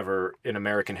 speeches ever in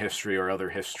American history or other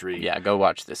history. Yeah, go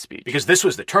watch this speech. Because this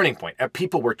was the turning point.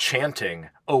 People were chanting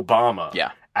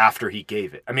Obama after he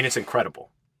gave it. I mean, it's incredible.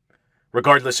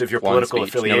 Regardless of your political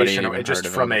affiliation, or just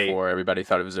from before. Everybody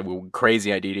thought it was a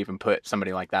crazy idea to even put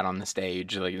somebody like that on the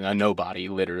stage, like a nobody,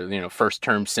 literally,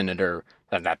 first-term senator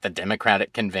at the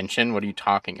Democratic convention. What are you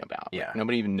talking about? Yeah, like,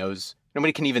 nobody even knows.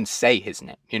 Nobody can even say his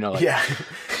name. Yeah,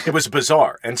 it was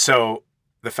bizarre. And so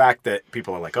the fact that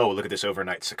people are like, "Oh, look at this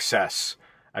overnight success."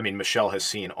 I mean, Michelle has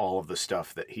seen all of the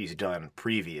stuff that he's done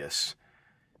previous.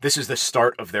 This is the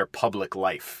start of their public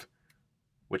life,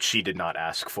 which she did not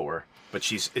ask for. But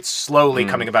it's slowly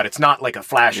coming about. It's not like a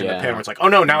flash in the pan where it's like, oh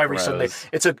no, now every Sunday.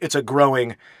 It's a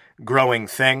growing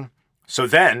thing. So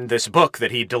then this book that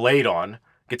he delayed on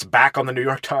gets back on the New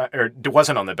York Times, or it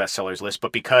wasn't on the bestsellers list,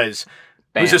 but because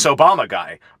who's this Obama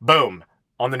guy? Boom,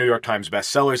 on the New York Times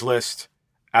bestsellers list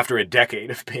after a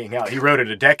decade of being out. He wrote it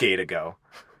a decade ago,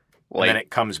 and then it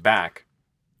comes back.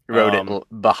 He wrote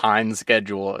it behind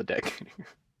schedule a decade.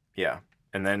 Yeah,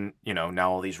 and then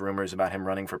now all these rumors about him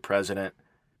running for president.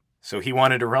 So he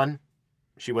wanted to run.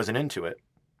 She wasn't into it.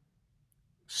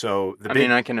 So I mean,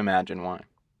 I can imagine why.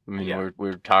 I mean,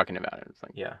 we're talking about it. It's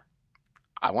like,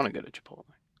 I want to go to Chipotle.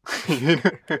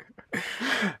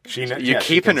 You're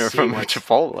keeping her from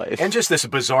Chipotle. And just this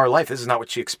bizarre life. This is not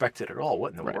what she expected at all. What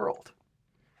in the world?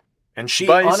 And she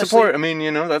but honestly, support. I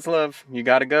mean, that's love. You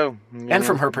got to go. And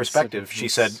from her perspective, she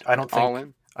said, I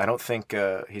don't think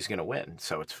he's going to win,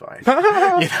 so it's fine.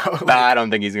 I don't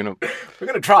think he's going to. We're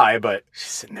going to try, but... She's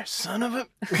sitting there, son of a...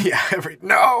 Yeah,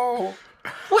 no!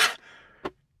 What?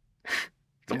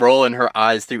 Rolling her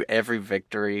eyes through every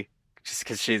victory. Just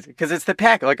because it's the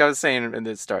pack, like I was saying in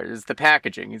the start, it's the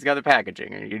packaging. He's got the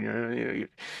packaging. He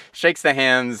shakes the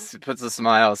hands, puts a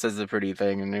smile, says the pretty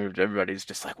thing, and everybody's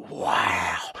just like,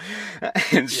 wow.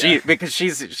 And because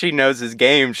she knows his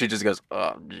game, she just goes,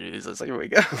 oh, Jesus, here we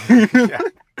go.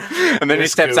 And then he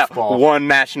steps out one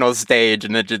national stage,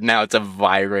 and then now it's a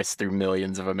virus through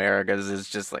millions of Americans. It's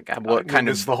just like, what kind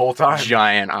of the whole time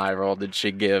giant eye roll did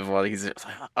she give while he's just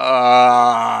like,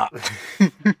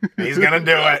 he's going to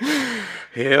do it.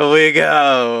 Here we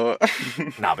go.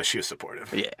 Nah, but she was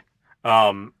supportive. Yeah.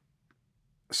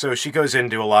 So she goes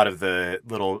into a lot of the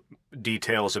little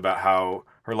details about how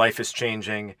her life is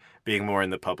changing, being more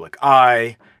in the public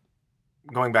eye.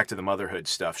 going back to the motherhood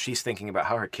stuff, she's thinking about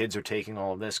how her kids are taking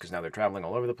all of this because now they're traveling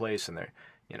all over the place and they're,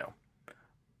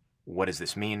 what does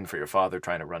this mean for your father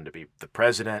trying to run to be the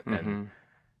president? Mm-hmm. And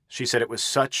she said it was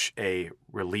such a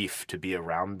relief to be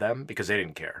around them because they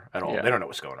didn't care at all. Yeah. They don't know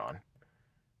what's going on. And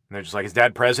they're just like, is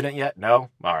Dad president yet? No?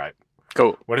 All right.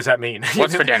 Cool. What does that mean?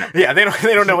 What's for dinner? Yeah, they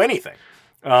don't know anything.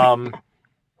 Where's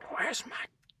my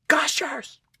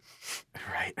gushers?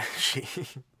 Right.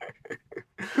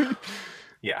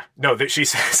 Yeah. No, she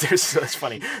says that's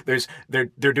funny.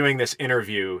 They're doing this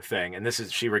interview thing, and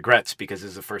she regrets because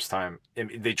this is the first time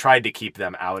they tried to keep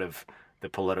them out of the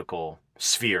political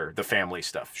sphere, the family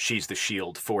stuff. She's the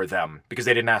shield for them because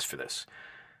they didn't ask for this.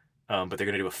 But they're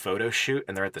going to do a photo shoot,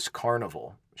 and they're at this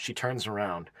carnival. She turns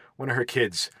around. One of her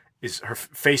kids is her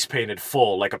face painted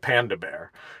full like a panda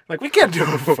bear. Like, we can't do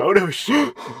a photo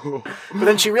shoot. But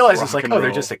then she realizes, like,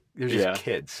 they're just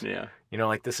kids. Yeah.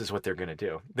 Like, this is what they're going to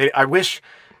do. I wish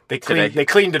they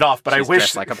cleaned it off, but I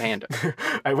wish like a panda.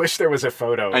 I wish there was a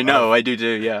photo. I know, I do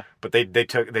too. Yeah. But they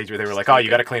were like, oh,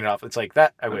 you got to clean it off. It's like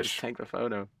that. I wish. Just take the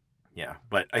photo. Yeah,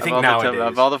 but I think nowadays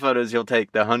of all the photos you'll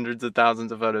take, the hundreds of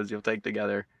thousands of photos you'll take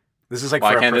together. This is like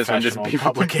for a professional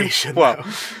publication. Well,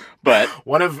 but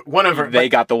one of her, they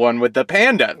got the one with the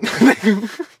panda.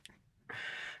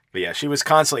 But yeah, she was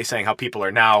constantly saying how people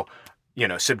are now,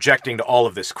 subjecting to all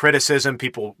of this criticism.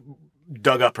 People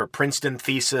dug up her Princeton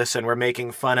thesis and were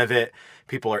making fun of it.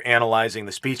 People are analyzing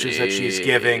the speeches that she's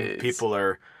giving. People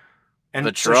are... And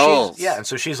the trolls. And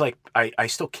so she's like, I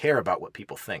still care about what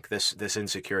people think. This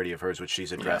insecurity of hers, which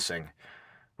she's addressing,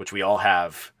 which we all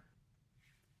have.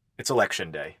 It's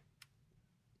election day.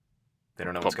 They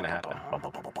don't know what's going to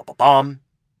happen.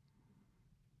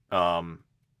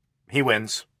 He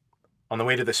wins. On the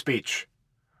way to the speech,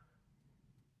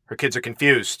 her kids are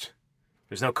confused.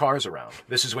 There's no cars around.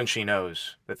 This is when she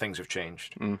knows that things have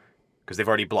changed. Because they've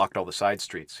already blocked all the side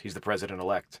streets. He's the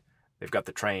president-elect. They've got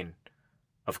the train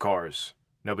of cars.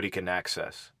 Nobody can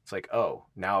access. It's like, oh,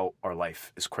 now our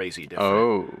life is crazy different.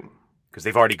 Oh. Because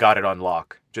they've already got it on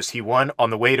lock. Just he won on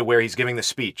the way to where he's giving the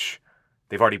speech.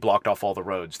 They've already blocked off all the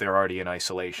roads. They're already in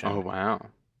isolation. Oh, wow.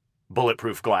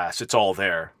 Bulletproof glass. It's all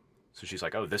there. So she's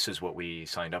like, oh, this is what we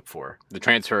signed up for. The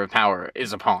transfer of power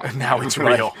is upon. Now it's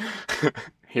real.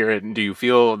 Do you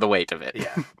feel the weight of it?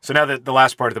 Yeah. So now the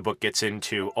last part of the book gets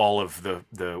into all of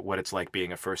the what it's like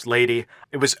being a first lady.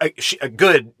 It was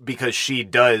good because she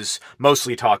does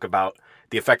mostly talk about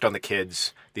the effect on the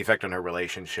kids, the effect on her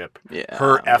relationship,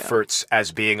 her efforts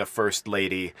as being a first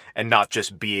lady, and not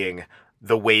just being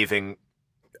the waving,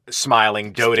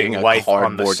 smiling, doting wife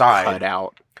on the side. Cut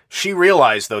out. She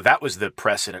realized, though, that was the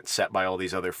precedent set by all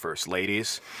these other first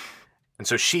ladies. And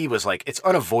so she was like, it's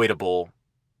unavoidable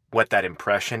what that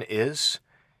impression is.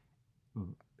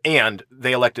 And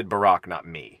they elected Barack, not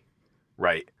me.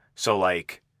 Right? So,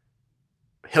 like,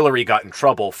 Hillary got in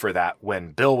trouble for that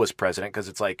when Bill was president because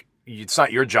it's like, it's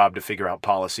not your job to figure out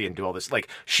policy and do all this. Like,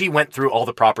 she went through all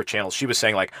the proper channels. She was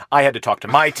saying, like, I had to talk to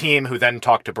my team, who then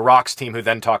talked to Barack's team, who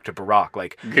then talked to Barack.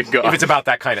 Like, if it's about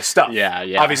that kind of stuff.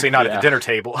 Yeah. Obviously not at the dinner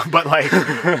table, but, like,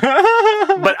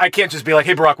 but I can't just be like,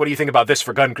 hey, Barack, what do you think about this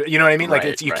for gun? You know what I mean?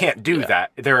 Like, you can't do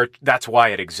that. That's why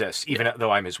it exists, even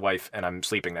though I'm his wife and I'm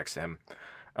sleeping next to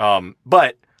him.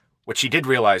 But what she did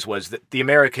realize was that the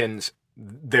Americans,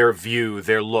 their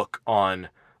look on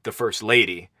the first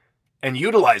lady, and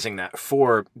utilizing that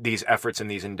for these efforts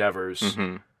and these endeavors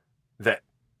that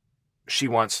she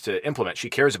wants to implement. She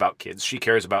cares about kids. She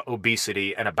cares about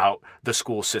obesity and about the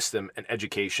school system and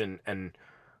education and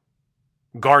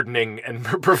gardening and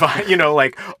provide,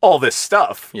 like all this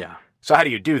stuff. Yeah. So how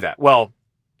do you do that? Well,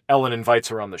 Ellen invites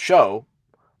her on the show,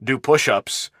 do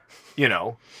push-ups,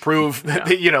 prove that,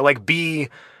 like be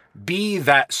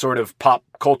that sort of pop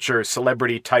culture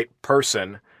celebrity type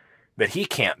person that he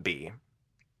can't be.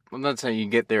 Well, that's how you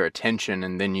get their attention,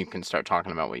 and then you can start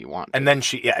talking about what you want. And then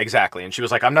exactly. And she was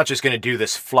like, I'm not just going to do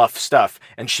this fluff stuff.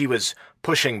 And she was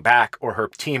pushing back, or her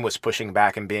team was pushing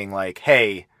back and being like,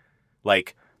 hey,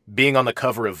 like, being on the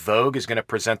cover of Vogue is going to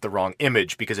present the wrong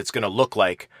image because it's going to look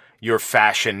like you're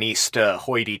fashionista,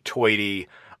 hoity-toity,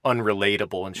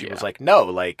 unrelatable. And she was like, no,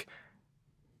 like,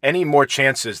 any more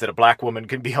chances that a black woman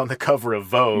can be on the cover of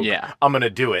Vogue, I'm going to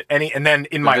do it. And then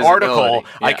in my article,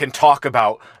 I can talk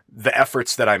about the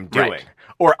efforts that I'm doing. Right.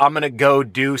 Or I'm going to go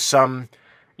do some,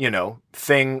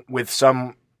 thing with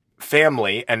some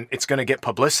family and it's going to get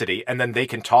publicity. And then they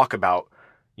can talk about,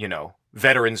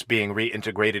 veterans being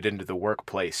reintegrated into the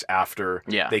workplace after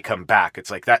they come back. It's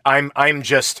like that. I'm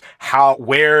just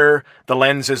where the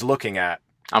lens is looking at.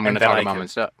 I'm going to then talk I about can- my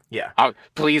stuff. Yeah.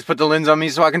 Please put the lens on me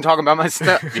so I can talk about my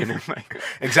stuff. You know, like,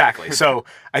 Exactly. So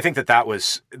I think that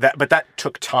was that, but that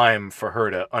took time for her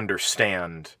to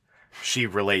understand. She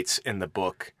relates in the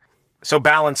book. So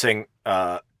balancing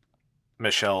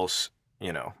Michelle's,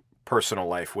 personal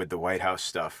life with the White House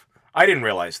stuff. I didn't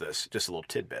realize this. Just a little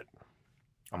tidbit.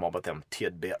 I'm all about them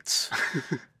tidbits.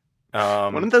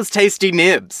 one of those tasty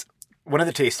nibs. One of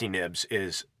the tasty nibs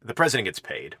is the president gets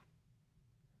paid.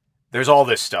 There's all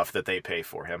this stuff that they pay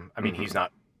for him. I mean, he's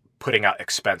not putting out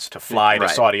expense to fly to Right.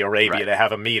 Saudi Arabia Right. to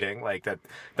have a meeting like that.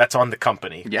 That's on the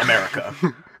company, Yeah. America.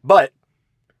 But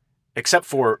except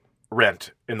for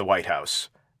rent in the White House,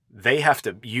 they have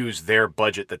to use their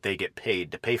budget that they get paid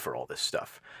to pay for all this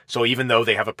stuff. So even though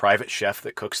they have a private chef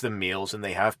that cooks them meals and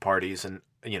they have parties and,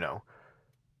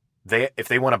 if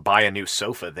they want to buy a new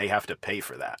sofa, they have to pay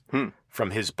for that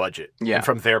from his budget and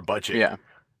from their budget. Yeah.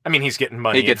 I mean, he's getting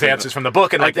money He gets advances from the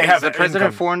book, and they have the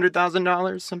president income.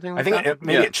 $400,000, something like I think that.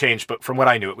 maybe it changed, but from what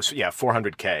I knew, it was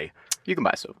 $400K. You can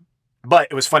buy sofa. But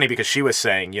it was funny because she was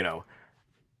saying,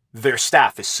 their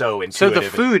staff is so So intuitive. the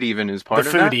food even is part The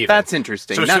of food that? even. That's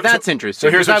interesting. So- Now so- that's so- interesting.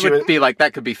 so here's Because what I would she was- be like,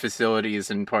 that could be facilities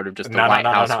and part of just the No, White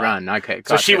House no. run. Okay,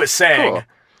 So gotcha. she was saying,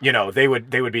 Cool. they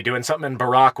would be doing something, and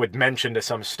Barack would mention to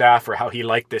some staff or how he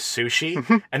liked this sushi,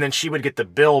 Mm-hmm. and then she would get the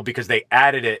bill because they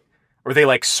added it, or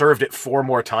they served it 4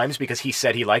 more times because he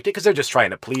said he liked it, because they're just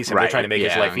trying to please him. They're Right, trying to make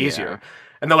his yeah, life easier.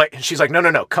 And she's like,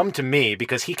 no, come to me,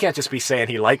 because he can't just be saying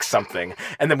he likes something,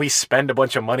 and then we spend a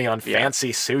bunch of money on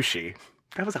fancy sushi.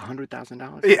 That was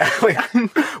 $100,000. Yeah,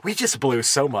 we just blew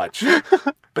so much.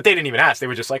 But they didn't even ask. They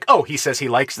were just like, oh, he says he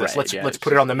likes this. Right, Let's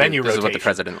put it on the menu This rotation. is what the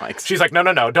president likes. She's like, no,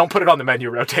 don't put it on the menu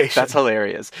rotation. That's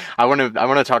hilarious. I want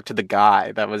to talk to the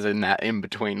guy that was in that in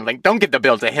between. Like, don't give the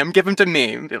bill to him. Give him to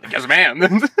me. Be like, yes, ma'am.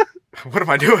 What am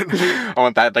I doing? I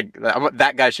want that.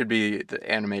 That guy should be the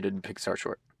animated Pixar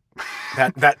short.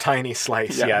 that tiny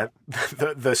slice, Yeah.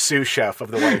 the sous chef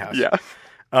of the White House. Yeah.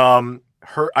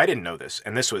 I didn't know this,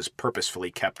 and this was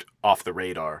purposefully kept off the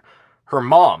radar. Her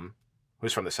mom,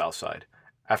 who's from the South Side,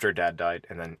 after her dad died,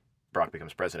 and then Barack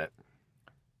becomes president,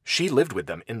 she lived with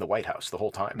them in the White House the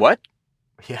whole time. What?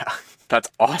 Yeah. That's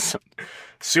awesome.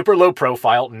 Super low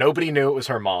profile. Nobody knew it was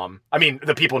her mom. I mean,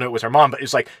 the people knew it was her mom, but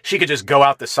it's like she could just go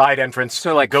out the side entrance,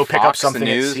 So go pick up Fox something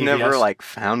News at CVS. never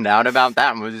found out about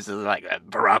that. It was like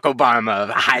Barack Obama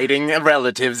hiding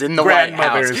relatives in the White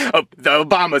House. Grandmothers. Oh, the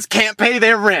Obamas can't pay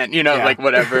their rent. Yeah.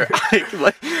 Whatever.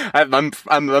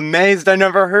 I'm amazed I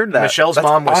never heard that. Michelle's That's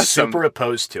mom was awesome. super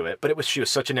opposed to it, but she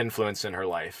was such an influence in her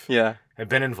life. Yeah. Had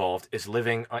been involved, is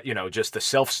living, just the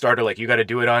self-starter, you got to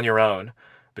do it on your own.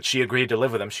 But she agreed to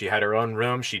live with him. She had her own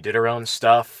room. She did her own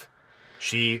stuff.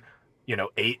 She,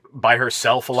 ate by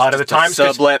herself a lot of the time.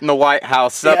 Sublet in the White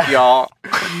House. Up, Yeah. y'all.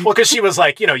 Well, because she was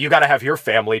like, you got to have your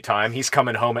family time. He's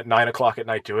coming home at 9 o'clock at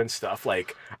night doing stuff. I'm In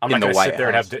not the going to White sit there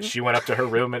and House. have. She went up to her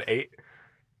room and ate.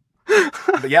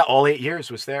 But yeah, all 8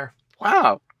 years was there.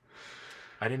 Wow.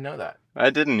 I didn't know that. I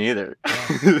didn't either.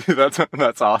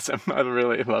 That's awesome. I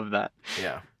really love that.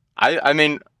 Yeah. I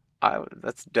mean,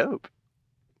 that's dope.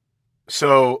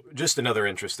 So, just another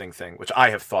interesting thing, which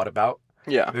I have thought about.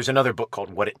 Yeah. There's another book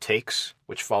called What It Takes,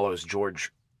 which follows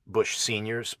George Bush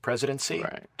Sr.'s presidency.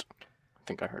 Right. I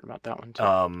think I heard about that one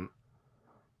too.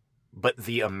 But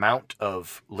the amount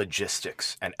of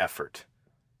logistics and effort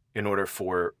in order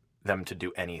for them to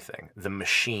do anything, the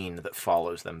machine that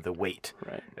follows them, the wait,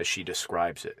 Right. as she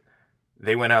describes it.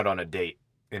 They went out on a date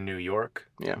in New York,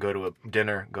 Yeah. go to a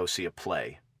dinner, go see a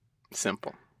play.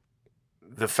 Simple.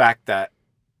 The fact that,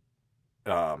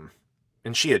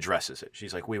 and she addresses it.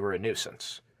 She's like, we were a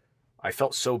nuisance. I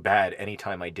felt so bad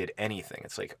anytime I did anything.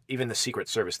 It's like, even the Secret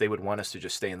Service, they would want us to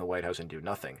just stay in the White House and do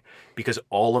nothing. Because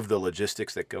all of the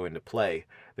logistics that go into play,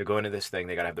 they're going to this thing,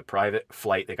 they got to have the private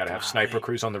flight, they got to have sniper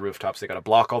crews on the rooftops, they got to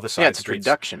block all the side Yeah, it's streets.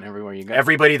 reduction everywhere you go.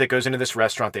 Everybody that goes into this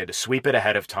restaurant, they had to sweep it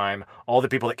ahead of time. All the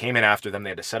people that came in after them,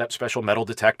 they had to set up special metal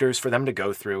detectors for them to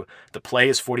go through. The play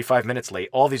is 45 minutes late.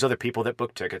 All these other people that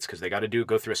book tickets, because they got to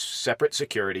go through a separate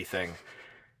security thing.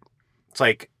 It's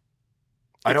like,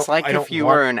 It's like if you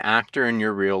were an actor in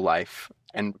your real life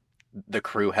and the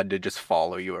crew had to just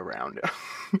follow you around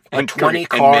and 20 and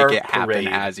car make it happen parade.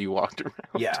 as you walked around.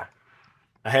 Yeah.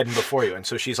 Ahead and before you. And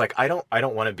so she's like, I don't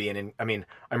want to be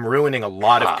I'm ruining a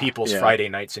lot of people's yeah. Friday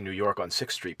nights in New York on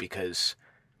 6th Street because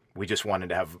we just wanted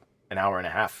to have an hour and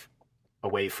a half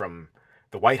away from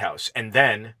the White House. And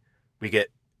then we get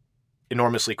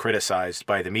enormously criticized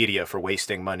by the media for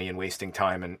wasting money and wasting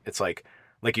time. And it's like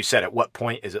you said, at what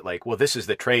point is it like, well, this is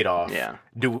the trade-off. Yeah.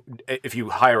 If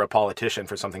you hire a politician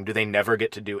for something, do they never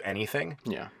get to do anything?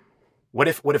 Yeah. What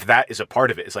if that is a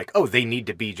part of it? It's like, oh, they need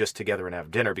to be just together and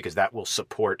have dinner because that will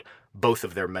support both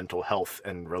of their mental health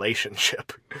and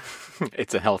relationship.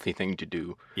 It's a healthy thing to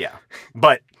do. Yeah.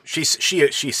 But she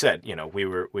said, we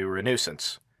were a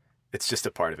nuisance. It's just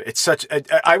a part of it. It's such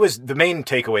the main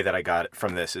takeaway that I got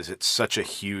from this is it's such a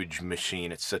huge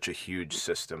machine. It's such a huge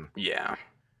system. Yeah.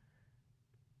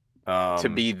 To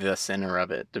be the center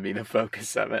of it, to be the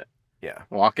focus of it. Yeah.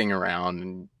 Walking around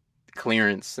and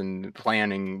clearance and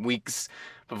planning weeks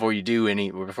before you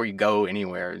go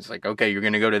anywhere. It's like, okay, you're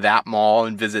going to go to that mall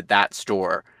and visit that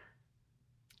store.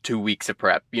 2 weeks of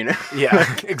prep,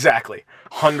 Yeah, exactly.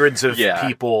 Hundreds of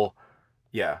people,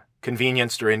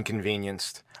 convenienced or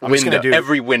inconvenienced.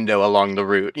 Every window along the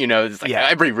route, it's like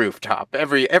every rooftop,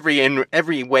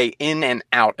 every way in and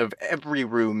out of every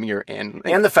room you're in.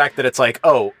 And the fact that it's like,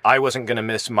 oh, I wasn't going to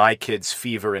miss my kid's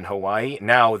fever in Hawaii.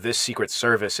 Now this Secret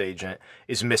Service agent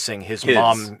is missing his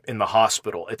mom in the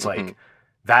hospital. It's like,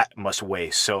 that must weigh.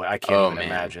 So I can't even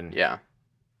imagine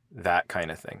that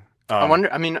kind of thing.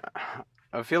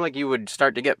 I feel like you would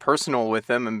start to get personal with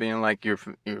them and being like, you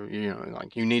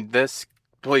need this.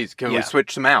 Please, can we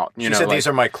switch them out? She said these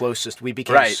are my closest. We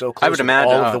became so close. I would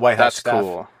imagine all of the White House staff.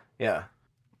 Cool. Yeah.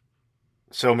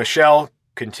 So Michelle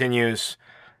continues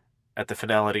at the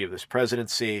finality of this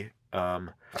presidency.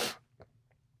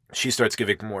 She starts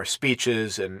giving more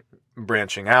speeches and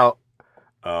branching out.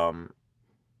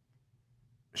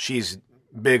 She's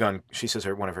big on. She says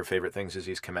one of her favorite things is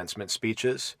these commencement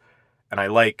speeches, and I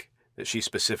like that she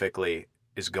specifically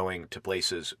is going to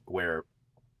places where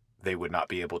they would not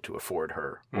be able to afford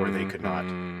her, or they could not.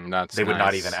 They would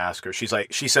not even ask her. She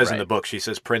says in the book, she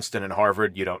says, Princeton and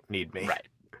Harvard, you don't need me. Right.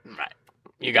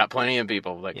 You got plenty of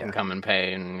people that can come and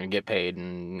pay and get paid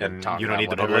and talk you don't about need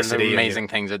the publicity. The amazing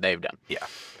things that they've done. Yeah.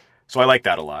 So I like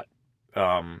that a lot.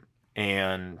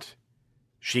 And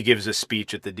she gives a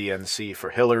speech at the DNC for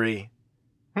Hillary.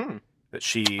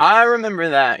 I remember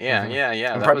that. Yeah.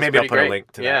 Maybe I'll put a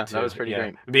link to that. Yeah, that was pretty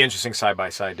great. It'd be interesting side by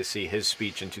side to see his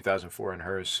speech in 2004 and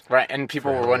hers. Right, and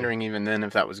people were wondering even then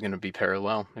if that was going to be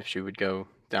parallel, if she would go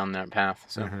down that path.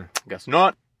 So I guess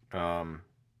not.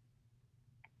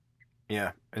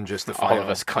 Yeah, and just the all of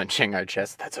us clenching our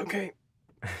chests. That's okay.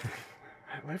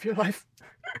 Live your life.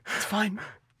 It's fine.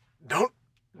 Don't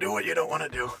do what you don't want to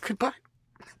do. Goodbye.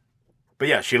 But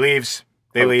yeah, she leaves.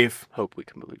 They leave. Hope we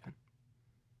can believe it.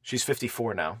 She's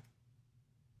 54 now.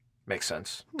 Makes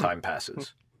sense. Time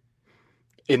passes.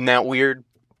 Isn't that weird?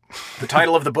 The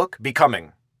title of the book,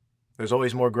 Becoming. There's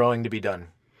always more growing to be done.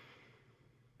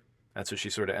 That's what she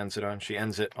sort of ends it on. She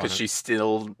ends it on... Because she's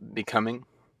still becoming?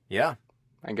 Yeah.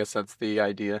 I guess that's the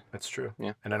idea. That's true.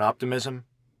 Yeah. And an optimism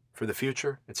for the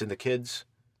future. It's in the kids.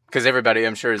 Because everybody,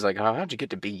 I'm sure, is like, oh, how'd you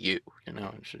get to be you?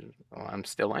 I'm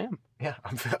still am. Yeah.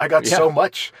 I got so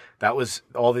much. That was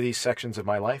all of these sections of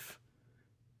my life.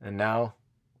 And now,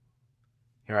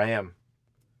 here I am.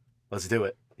 Let's do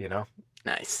it,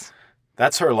 Nice.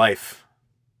 That's her life.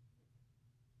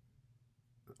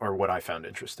 Or what I found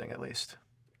interesting, at least.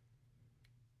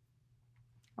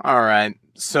 All right.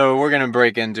 So we're going to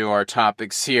break into our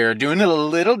topics here. Doing it a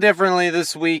little differently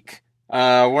this week.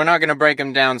 We're not going to break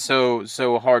them down so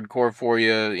hardcore for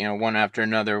you, one after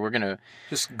another. We're going to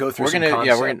just go through some concepts.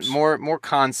 Yeah, we're gonna, more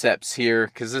concepts here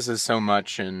because this is so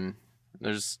much, and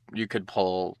you could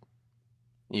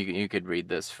read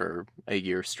this for a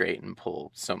year straight and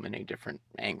pull so many different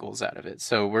angles out of it.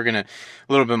 So we're going to a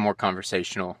little bit more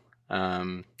conversational.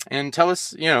 And tell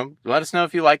us, let us know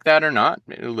if you like that or not.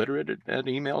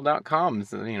 illiterate@email.com.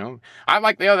 So, I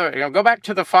like the other, go back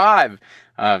to the 5.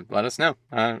 Let us know.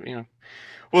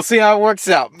 We'll see how it works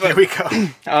out. But, here we go.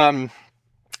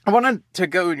 I wanted to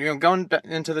go, going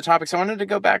into the topics, I wanted to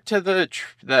go back to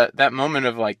that moment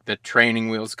of like the training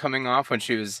wheels coming off when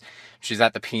she's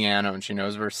at the piano and she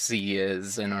knows where C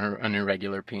is on her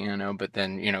regular piano, but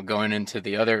then, going into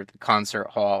the other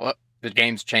concert hall, the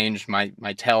game's changed, my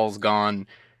tell's gone.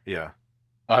 Yeah.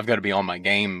 I've got to be on my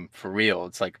game for real.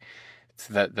 It's like, it's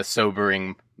the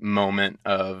sobering moment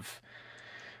of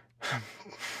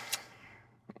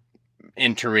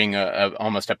entering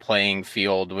almost a playing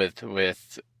field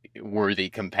with worthy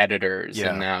competitors,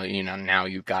 and now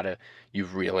it's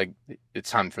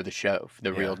time for the show, for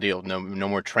the real deal. No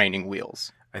more training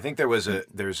wheels. I think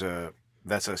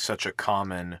that's such a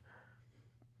common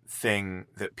thing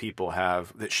that people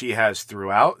have, that she has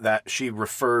throughout, that she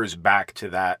refers back to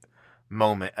that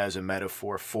moment as a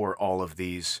metaphor for all of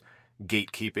these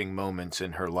gatekeeping moments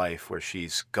in her life where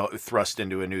she's thrust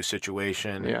into a new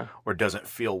situation or doesn't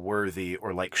feel worthy,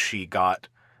 or like she got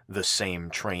the same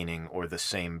training or the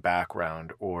same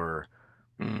background or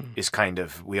is kind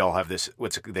of, we all have this,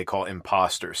 what they call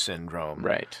imposter syndrome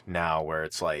Right. now, where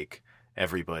it's like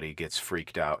everybody gets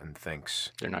freaked out and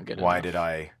thinks, They're not good why enough. did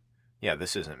I,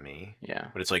 this isn't me. Yeah.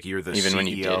 But it's like, you're the Even CEO when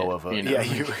you did it, of a, you know?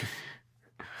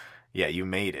 you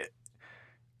made it.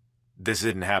 This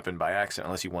didn't happen by accident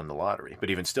unless you won the lottery. But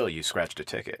even still, you scratched a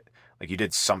ticket. Like, you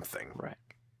did something. Right.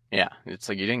 Yeah. It's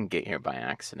like you didn't get here by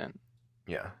accident.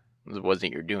 Yeah. It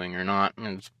wasn't your doing or not.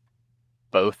 It's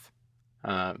both.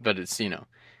 But it's,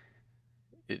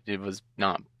 it was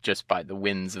not just by the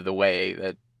winds of the way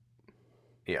that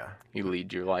you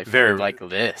lead your life like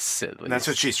this, at least. That's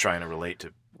what she's trying to relate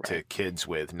to Right. kids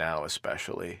with now,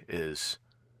 especially, is,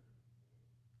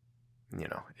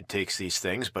 it takes these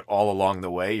things, but all along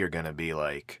the way, you're going to be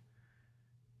like,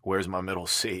 where's my middle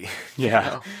C?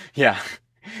 Yeah. Yeah.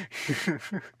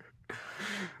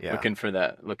 Yeah. Looking for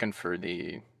the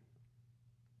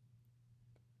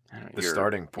The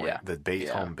starting point, yeah. the base,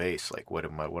 home base. Like, what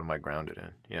am I grounded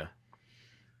in? Yeah.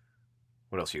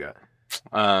 What else you got?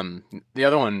 The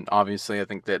other one, obviously, I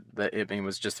think that it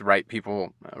was just the right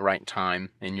people, right time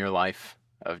in your life,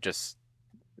 of just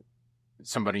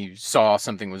somebody saw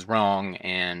something was wrong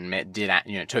and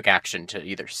took action to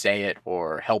either say it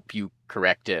or help you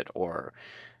correct it, or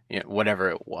whatever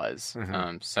it was.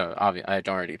 Mm-hmm. So obviously, I'd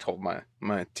already told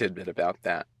my tidbit about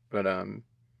that, but and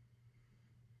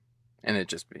it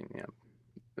just being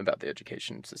about the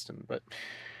education system, but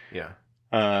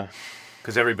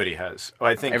because everybody has.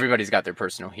 I think everybody's got their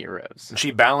personal heroes.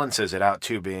 She balances it out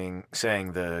too,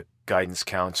 saying the guidance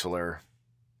counselor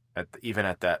even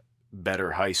at that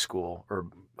better high school, or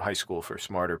high school for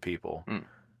smarter people,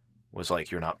 was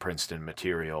like, you're not Princeton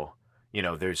material.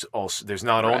 There's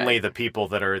not only the people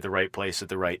that are at the right place at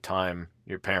the right time,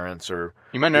 your parents or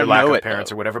you might not your lack know of it,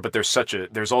 parents though. Or whatever, but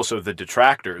there's also the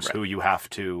detractors who you have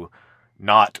to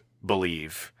not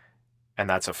believe, and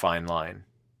that's a fine line.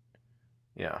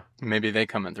 Yeah. Maybe they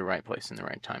come at the right place in the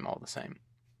right time all the same.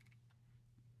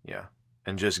 Yeah.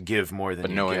 And just give more than but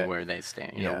you knowing get. Where they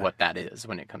stand, what that is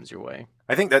when it comes your way.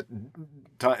 I think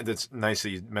that's nice that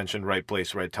you mentioned right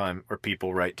place, right time, or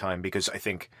people, right time, because I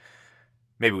think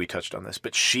maybe we touched on this,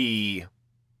 but she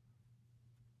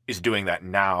is doing that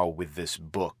now with this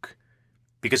book.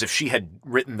 Because if she had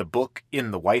written the book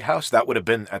in the White House, that would have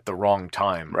been at the wrong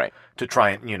time to try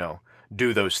and,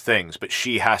 do those things. But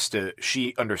she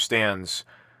understands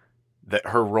that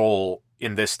her role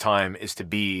in this time is to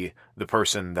be the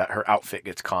person that her outfit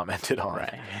gets commented on.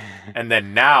 Right. And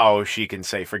then now she can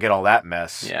say, forget all that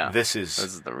mess. Yeah. This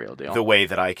is the real deal. The way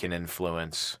that I can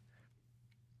influence.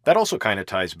 That also kind of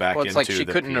ties back into... Well, it's like she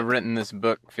couldn't have written this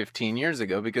book 15 years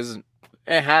ago because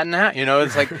it hadn't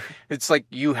happened. It's like,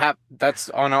 you have...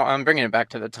 I'm bringing it back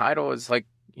to the title. It's like,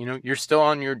 you're still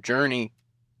on your journey.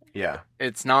 Yeah.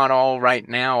 It's not all right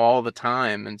now all the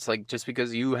time. It's like, just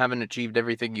because you haven't achieved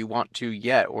everything you want to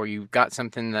yet, or you've got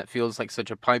something that feels like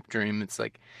such a pipe dream, it's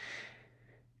like,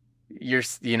 you're,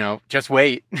 just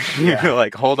wait. Yeah.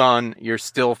 Like, hold on. You're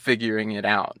still figuring it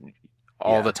out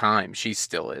all the time. She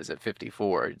still is at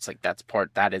 54. It's like, that's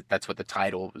what the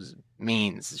title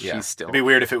means. Yeah. She's still... It'd be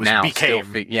weird if it was now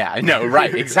became. Yeah, I know.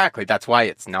 Right. Exactly. That's why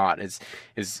it's not.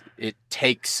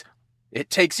 It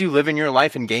takes you living your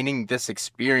life and gaining this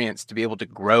experience to be able to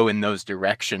grow in those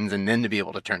directions, and then to be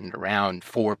able to turn it around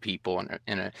for people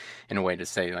in a way to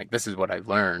say, like, this is what I've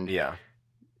learned. Yeah.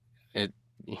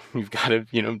 You've got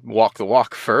to, walk the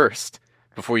walk first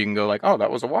before you can go like, oh,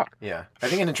 that was a walk. Yeah. I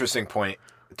think an interesting point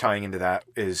tying into that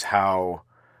is how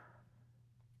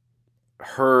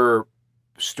her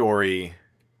story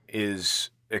is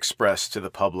expressed to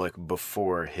the public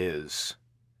before his.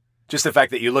 Just the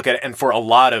fact that you look at it, and for a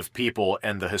lot of people,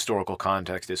 and the historical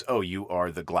context is, oh, you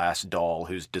are the glass doll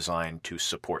who's designed to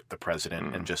support the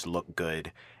president and just look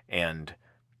good and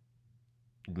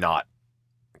not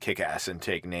kick ass and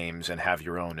take names and have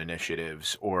your own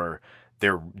initiatives, or they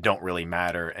don't really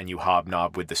matter, and you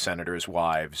hobnob with the senators'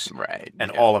 wives, right? And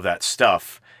all of that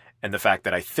stuff. And the fact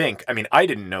that I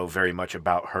didn't know very much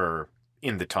about her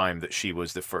in the time that she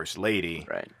was the first lady,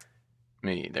 right?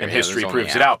 Me neither. And history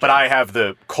proves it out. But I have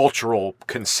the cultural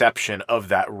conception of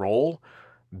that role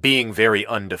being very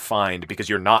undefined, because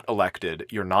you're not elected,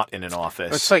 you're not in an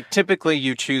office. It's like, typically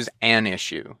you choose an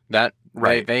issue that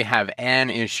they have an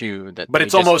issue that, but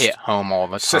it's almost hit home all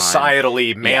the time.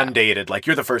 Societally mandated. Like,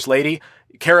 you're the first lady,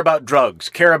 care about drugs,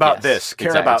 care about this,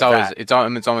 care about that. It's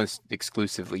almost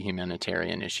exclusively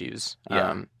humanitarian issues.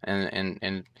 Yeah.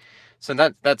 And so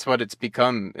that's what it's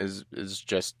become, is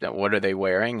just what are they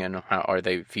wearing and how are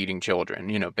they feeding children?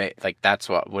 Like, that's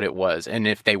what it was. And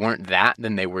if they weren't that,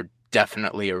 then they were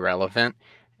definitely irrelevant.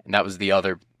 And that was the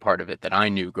other part of it that I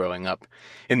knew growing up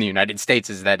in the United States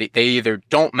is that they either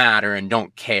don't matter and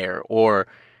don't care, or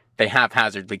they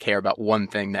haphazardly care about one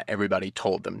thing that everybody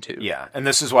told them to. Yeah, and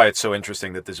this is why it's so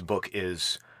interesting that this book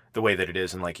is the way that it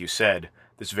is, and like you said,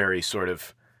 this very sort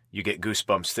of, you get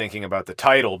goosebumps thinking about the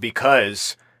title,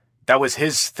 because that was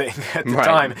his thing at the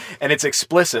time, and it's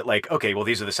explicit, like, okay, well,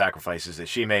 these are the sacrifices that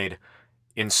she made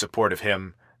in support of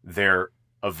him. They're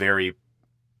a very,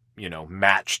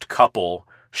 matched couple.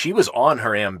 She was on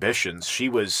her ambitions. She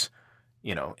was,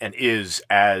 and is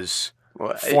as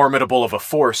formidable of a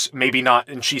force, maybe not,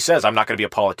 and she says, I'm not going to be a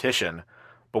politician,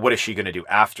 but what is she going to do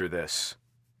after this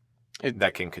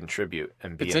that can contribute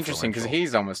and be It's interesting because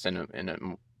he's almost in a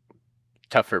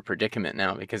tougher predicament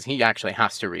now, because he actually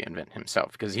has to reinvent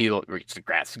himself, because he reached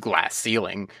the glass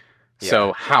ceiling. Yeah.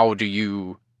 So how do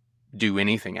you do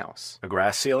anything else? A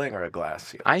grass ceiling or a glass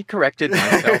ceiling? I corrected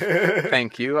myself.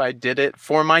 Thank you. I did it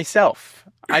for myself.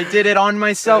 I did it on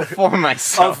myself for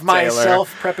myself. Of myself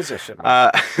Taylor. Preposition.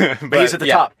 But he's at the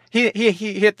top. He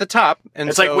hit the top, and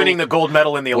it's like winning the gold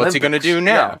medal in the Olympics. What's he going to do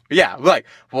now? Yeah. Like,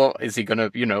 well, is he going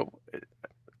to,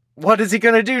 what is he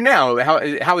going to do now?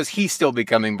 How is he still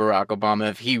becoming Barack Obama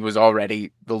if he was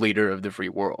already the leader of the free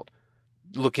world?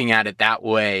 Looking at it that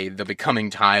way, the becoming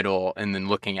title, and then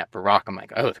looking at Barack, I'm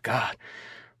like, oh, God,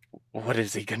 what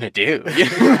is he going to do?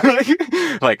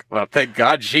 Like, well, thank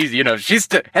God she's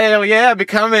hell yeah,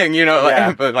 becoming,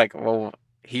 but like, well,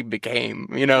 he became,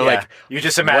 like, you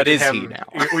just imagine what is him he now?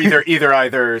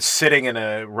 either sitting in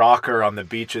a rocker on the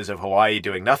beaches of Hawaii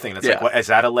doing nothing. It's like, what, is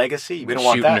that a legacy? We don't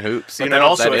want that. Shooting hoops. But then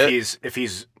also, if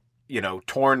he's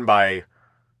torn by,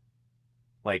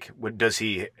 like, does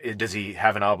he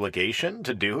have an obligation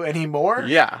to do anymore?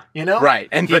 Yeah, right.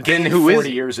 And but then who 40 is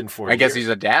he? years and 40 I guess years. He's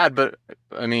a dad, but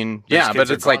I mean, yeah, but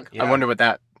it's like, I wonder what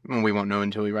that. Well, we won't know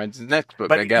until he writes his next book,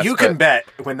 but I guess. You can bet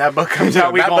when that book comes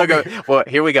out, well,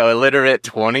 here we go. Illiterate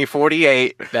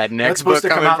 2048. That next book it's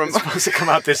supposed to come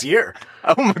out this year.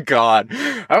 Oh my God!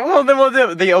 Oh, well,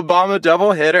 then the Obama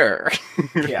double hitter.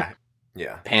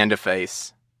 Yeah. Panda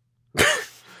face.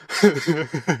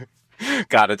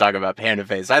 Got to talk about Panda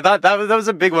face. I thought that was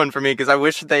a big one for me, because I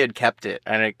wish they had kept it,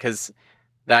 and because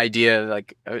the idea,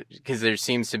 like, because there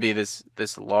seems to be this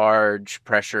large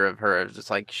pressure of her, just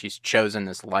like she's chosen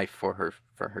this life for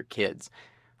her kids,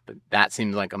 but that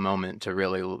seems like a moment to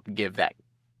really give that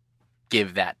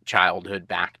childhood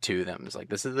back to them. It's like,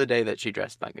 this is the day that she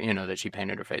dressed like, that she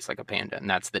painted her face like a panda, and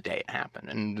that's the day it happened.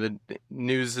 And the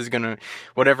news is gonna,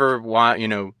 whatever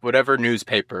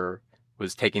newspaper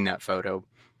was taking that photo,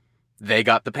 they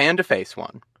got the panda face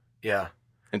one. Yeah.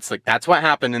 It's like, that's what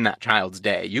happened in that child's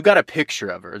day. You got a picture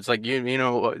of her. It's like,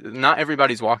 not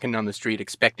everybody's walking down the street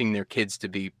expecting their kids to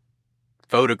be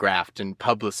photographed and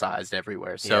publicized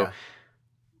everywhere. So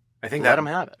I think let them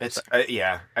have it. It's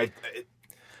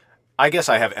I guess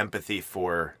I have empathy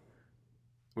for,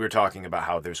 we were talking about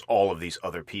how there's all of these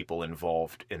other people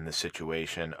involved in the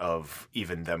situation of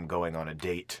even them going on a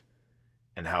date,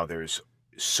 and how there's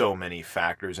so many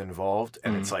factors involved,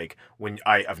 and it's like, when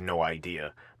I have no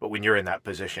idea, but when you're in that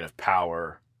position of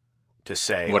power to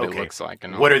say what it looks like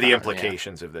and what are the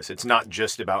implications of this, it's not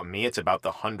just about me, it's about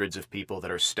the hundreds of people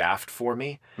that are staffed for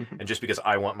me. And just because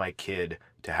I want my kid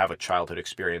to have a childhood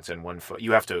experience in one foot,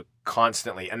 you have to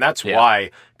constantly, and that's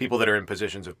why people that are in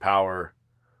positions of power,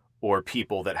 or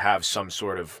people that have some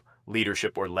sort of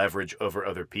leadership or leverage over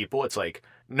other people, it's like,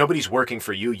 nobody's working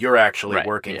for you, you're actually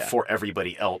working for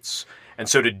everybody else. And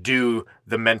so to do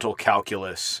the mental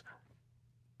calculus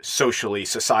socially,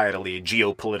 societally,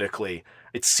 geopolitically,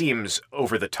 it seems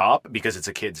over the top because it's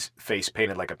a kid's face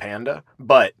painted like a panda.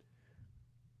 But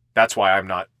that's why I'm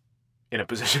not in a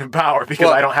position of power, because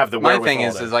I don't have the wherewithal. My thing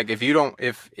is like, if you don't,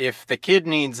 if the kid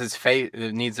needs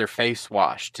their face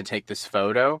washed to take this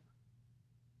photo,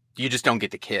 you just don't get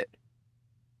the kid.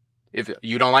 If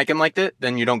you don't like him like that,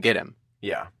 then you don't get him.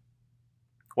 Yeah.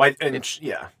 Well,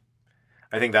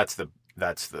 I think that's the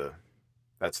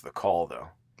call, though.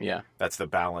 Yeah. That's the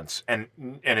balance. And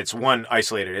it's one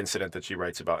isolated incident that she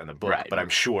writes about in the book, but I'm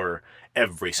sure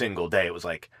every single day it was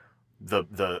like,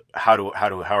 how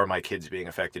are my kids being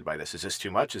affected by this? Is this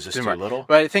too much? Is this too little?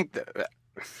 But I think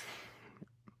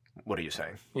what are you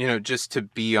saying? Just to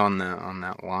be on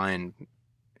that line,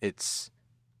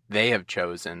 they have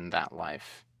chosen that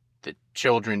life. The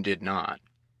children did not.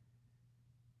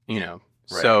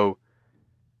 So.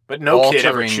 But no kid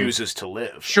ever chooses to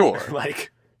live. Sure.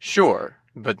 Sure.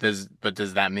 But does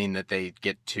that mean that they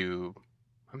get to,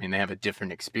 they have a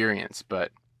different experience,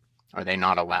 but are they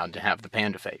not allowed to have the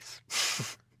panda face?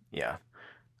 Yeah.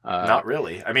 Not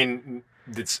really. I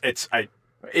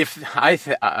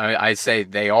say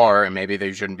they are, and maybe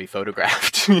they shouldn't be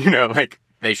photographed,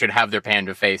 they should have their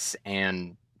panda face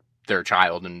and their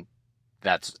child, and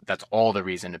that's all the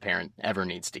reason a parent ever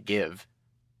needs to give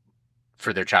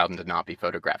for their child to not be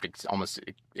photographed. It's almost,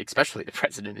 especially the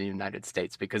president of the United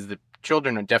States, because the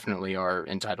children definitely are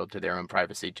entitled to their own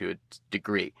privacy to a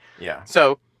degree. Yeah.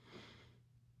 So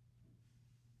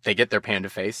they get their panda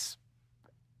face,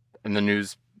 and the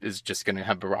news is just going to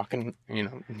have Barack and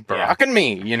and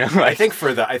me. I think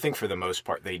for the most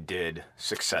part they did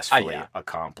successfully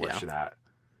accomplish that.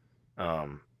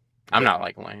 I'm not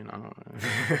like Lane. I don't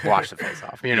wash the face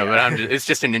off, but it's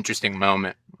just an interesting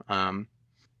moment.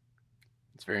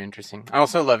 It's very interesting. I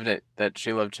also loved it that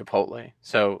she loved Chipotle.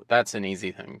 So that's an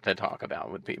easy thing to talk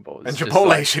about with people. And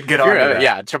Chipotle should get on that.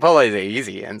 Yeah, Chipotle is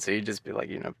easy. And so you just be like,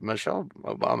 Michelle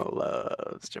Obama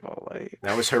loves Chipotle.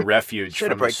 That was her refuge from the storm. Should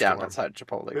have break down outside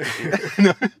Chipotle.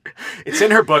 It's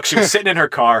in her book. She was sitting in her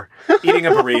car, eating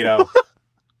a burrito.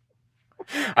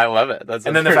 I love it.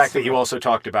 And then the fact that you also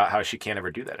talked about how she can't ever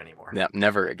do that anymore. Yeah,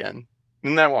 never again.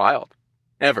 Isn't that wild?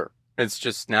 Ever. It's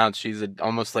just now she's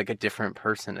almost like a different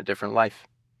person, a different life.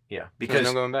 Yeah, because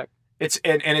there's no going back. It's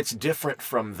and it's different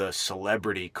from the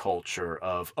celebrity culture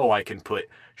of, I can put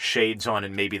shades on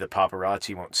and maybe the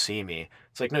paparazzi won't see me.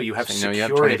 It's like, no, you have security. You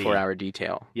have 24-hour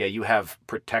detail. Yeah, you have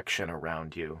protection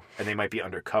around you, and they might be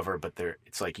undercover, but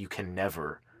it's like you can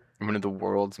never. One of the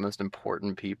world's most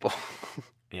important people.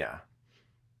 Yeah.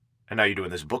 And now you're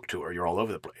doing this book tour. You're all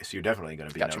over the place. You're definitely going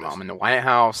to be noticed. Got your mom in the White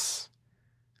House.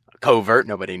 Covert,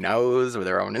 nobody knows, with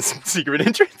their own secret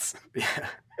entrance. Yeah.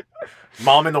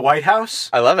 Mom in the White House?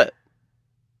 I love it.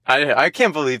 I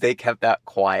can't believe they kept that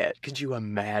quiet. Could you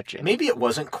imagine? Maybe it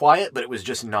wasn't quiet, but it was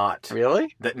just not.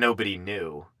 Really? That nobody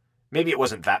knew. Maybe it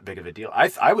wasn't that big of a deal.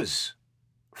 I was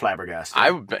flabbergasted.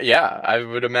 I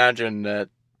would imagine that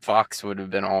Fox would have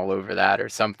been all over that or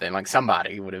something. Like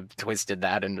somebody would have twisted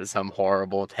that into some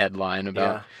horrible headline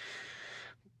about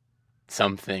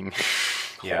something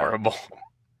horrible.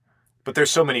 But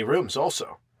there's so many rooms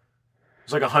also.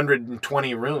 There's like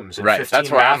 120 rooms and 15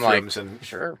 that's where bathrooms. I'm like,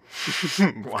 sure.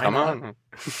 Come on.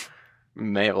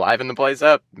 May liven the place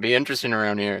up. Be interesting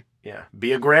around here. Yeah.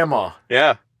 Be a grandma.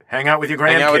 Yeah. Hang out with your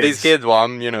grandkids. Hang out with these kids while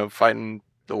I'm, fighting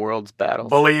the world's battles.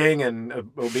 Bullying and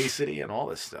obesity and all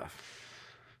this stuff.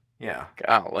 Yeah.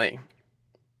 Golly.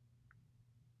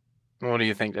 What do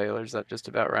you think, Taylor? Does that just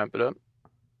about wrap it up?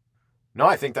 No,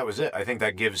 I think that was it. I think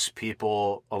that gives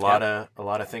people a lot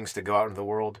of things to go out into the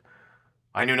world.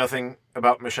 I knew nothing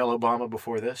about Michelle Obama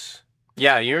before this.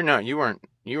 Yeah, you're not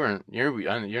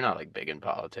like big in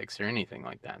politics or anything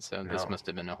like that. So this must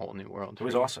have been a whole new world. It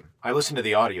was awesome. I listened to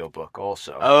the audiobook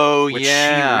also. Oh, which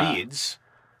yeah. she reads.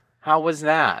 How was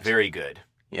that? Very good.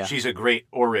 Yeah. She's a great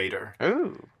orator.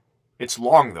 Ooh. It's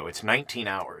long though. It's 19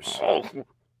 hours. Oh.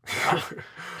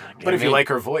 But if you like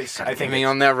her voice, I think me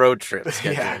on that road trip.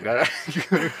 Yeah.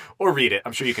 Or read it.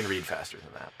 I'm sure you can read faster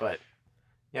than that. But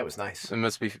yeah, it was nice. It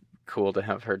must be cool to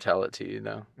have her tell it to you,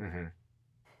 though. Mm-hmm.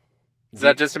 Does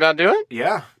that just about do it?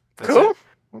 Yeah. Cool.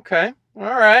 Okay.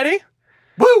 Alrighty.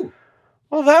 Woo!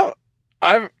 Well,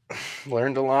 I've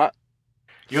learned a lot.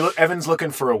 Evan's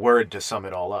looking for a word to sum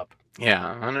it all up.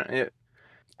 Yeah.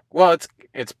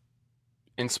 It's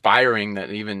inspiring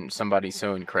that even somebody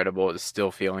so incredible is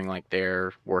still feeling like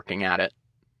they're working at it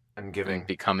and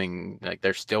becoming, like,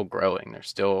 they're still growing, they're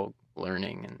still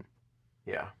learning, and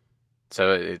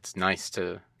so it's nice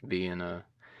to be in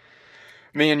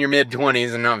your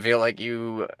mid-20s and not feel like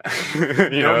you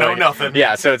don't know nothing.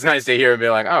 Yeah, so it's nice to hear and be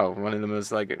like, oh, one of the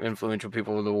most like influential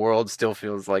people in the world still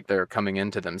feels like they're coming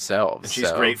into themselves. And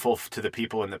she's grateful to the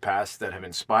people in the past that have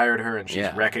inspired her, and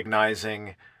she's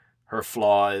recognizing her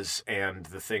flaws and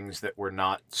the things that were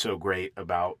not so great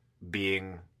about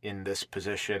being in this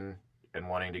position and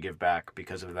wanting to give back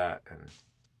because of that. And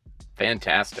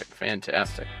fantastic.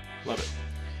 Love it.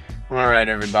 All right,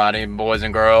 everybody, boys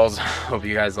and girls. Hope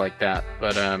you guys like that.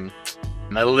 But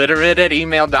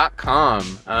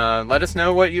illiterate@email.com. Let us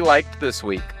know what you liked this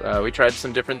week. We tried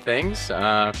some different things.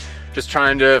 Just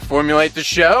trying to formulate the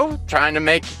show, trying to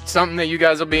make something that you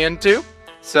guys will be into.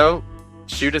 So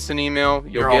shoot us an email.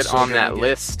 You'll get on that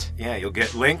list. Yeah, you'll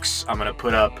get links. I'm going to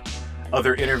put up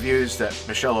other interviews that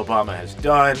Michelle Obama has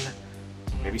done.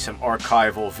 Maybe some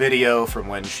archival video from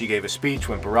when she gave a speech,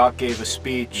 when Barack gave a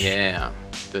speech. Yeah,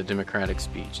 the Democratic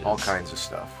speeches. All kinds of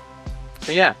stuff.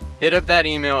 So yeah, hit up that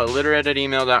email,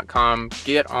 illiterate@email.com.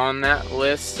 Get on that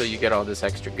list so you get all this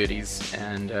extra goodies.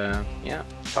 And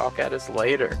talk at us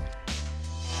later.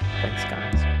 Thanks,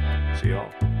 guys. See y'all.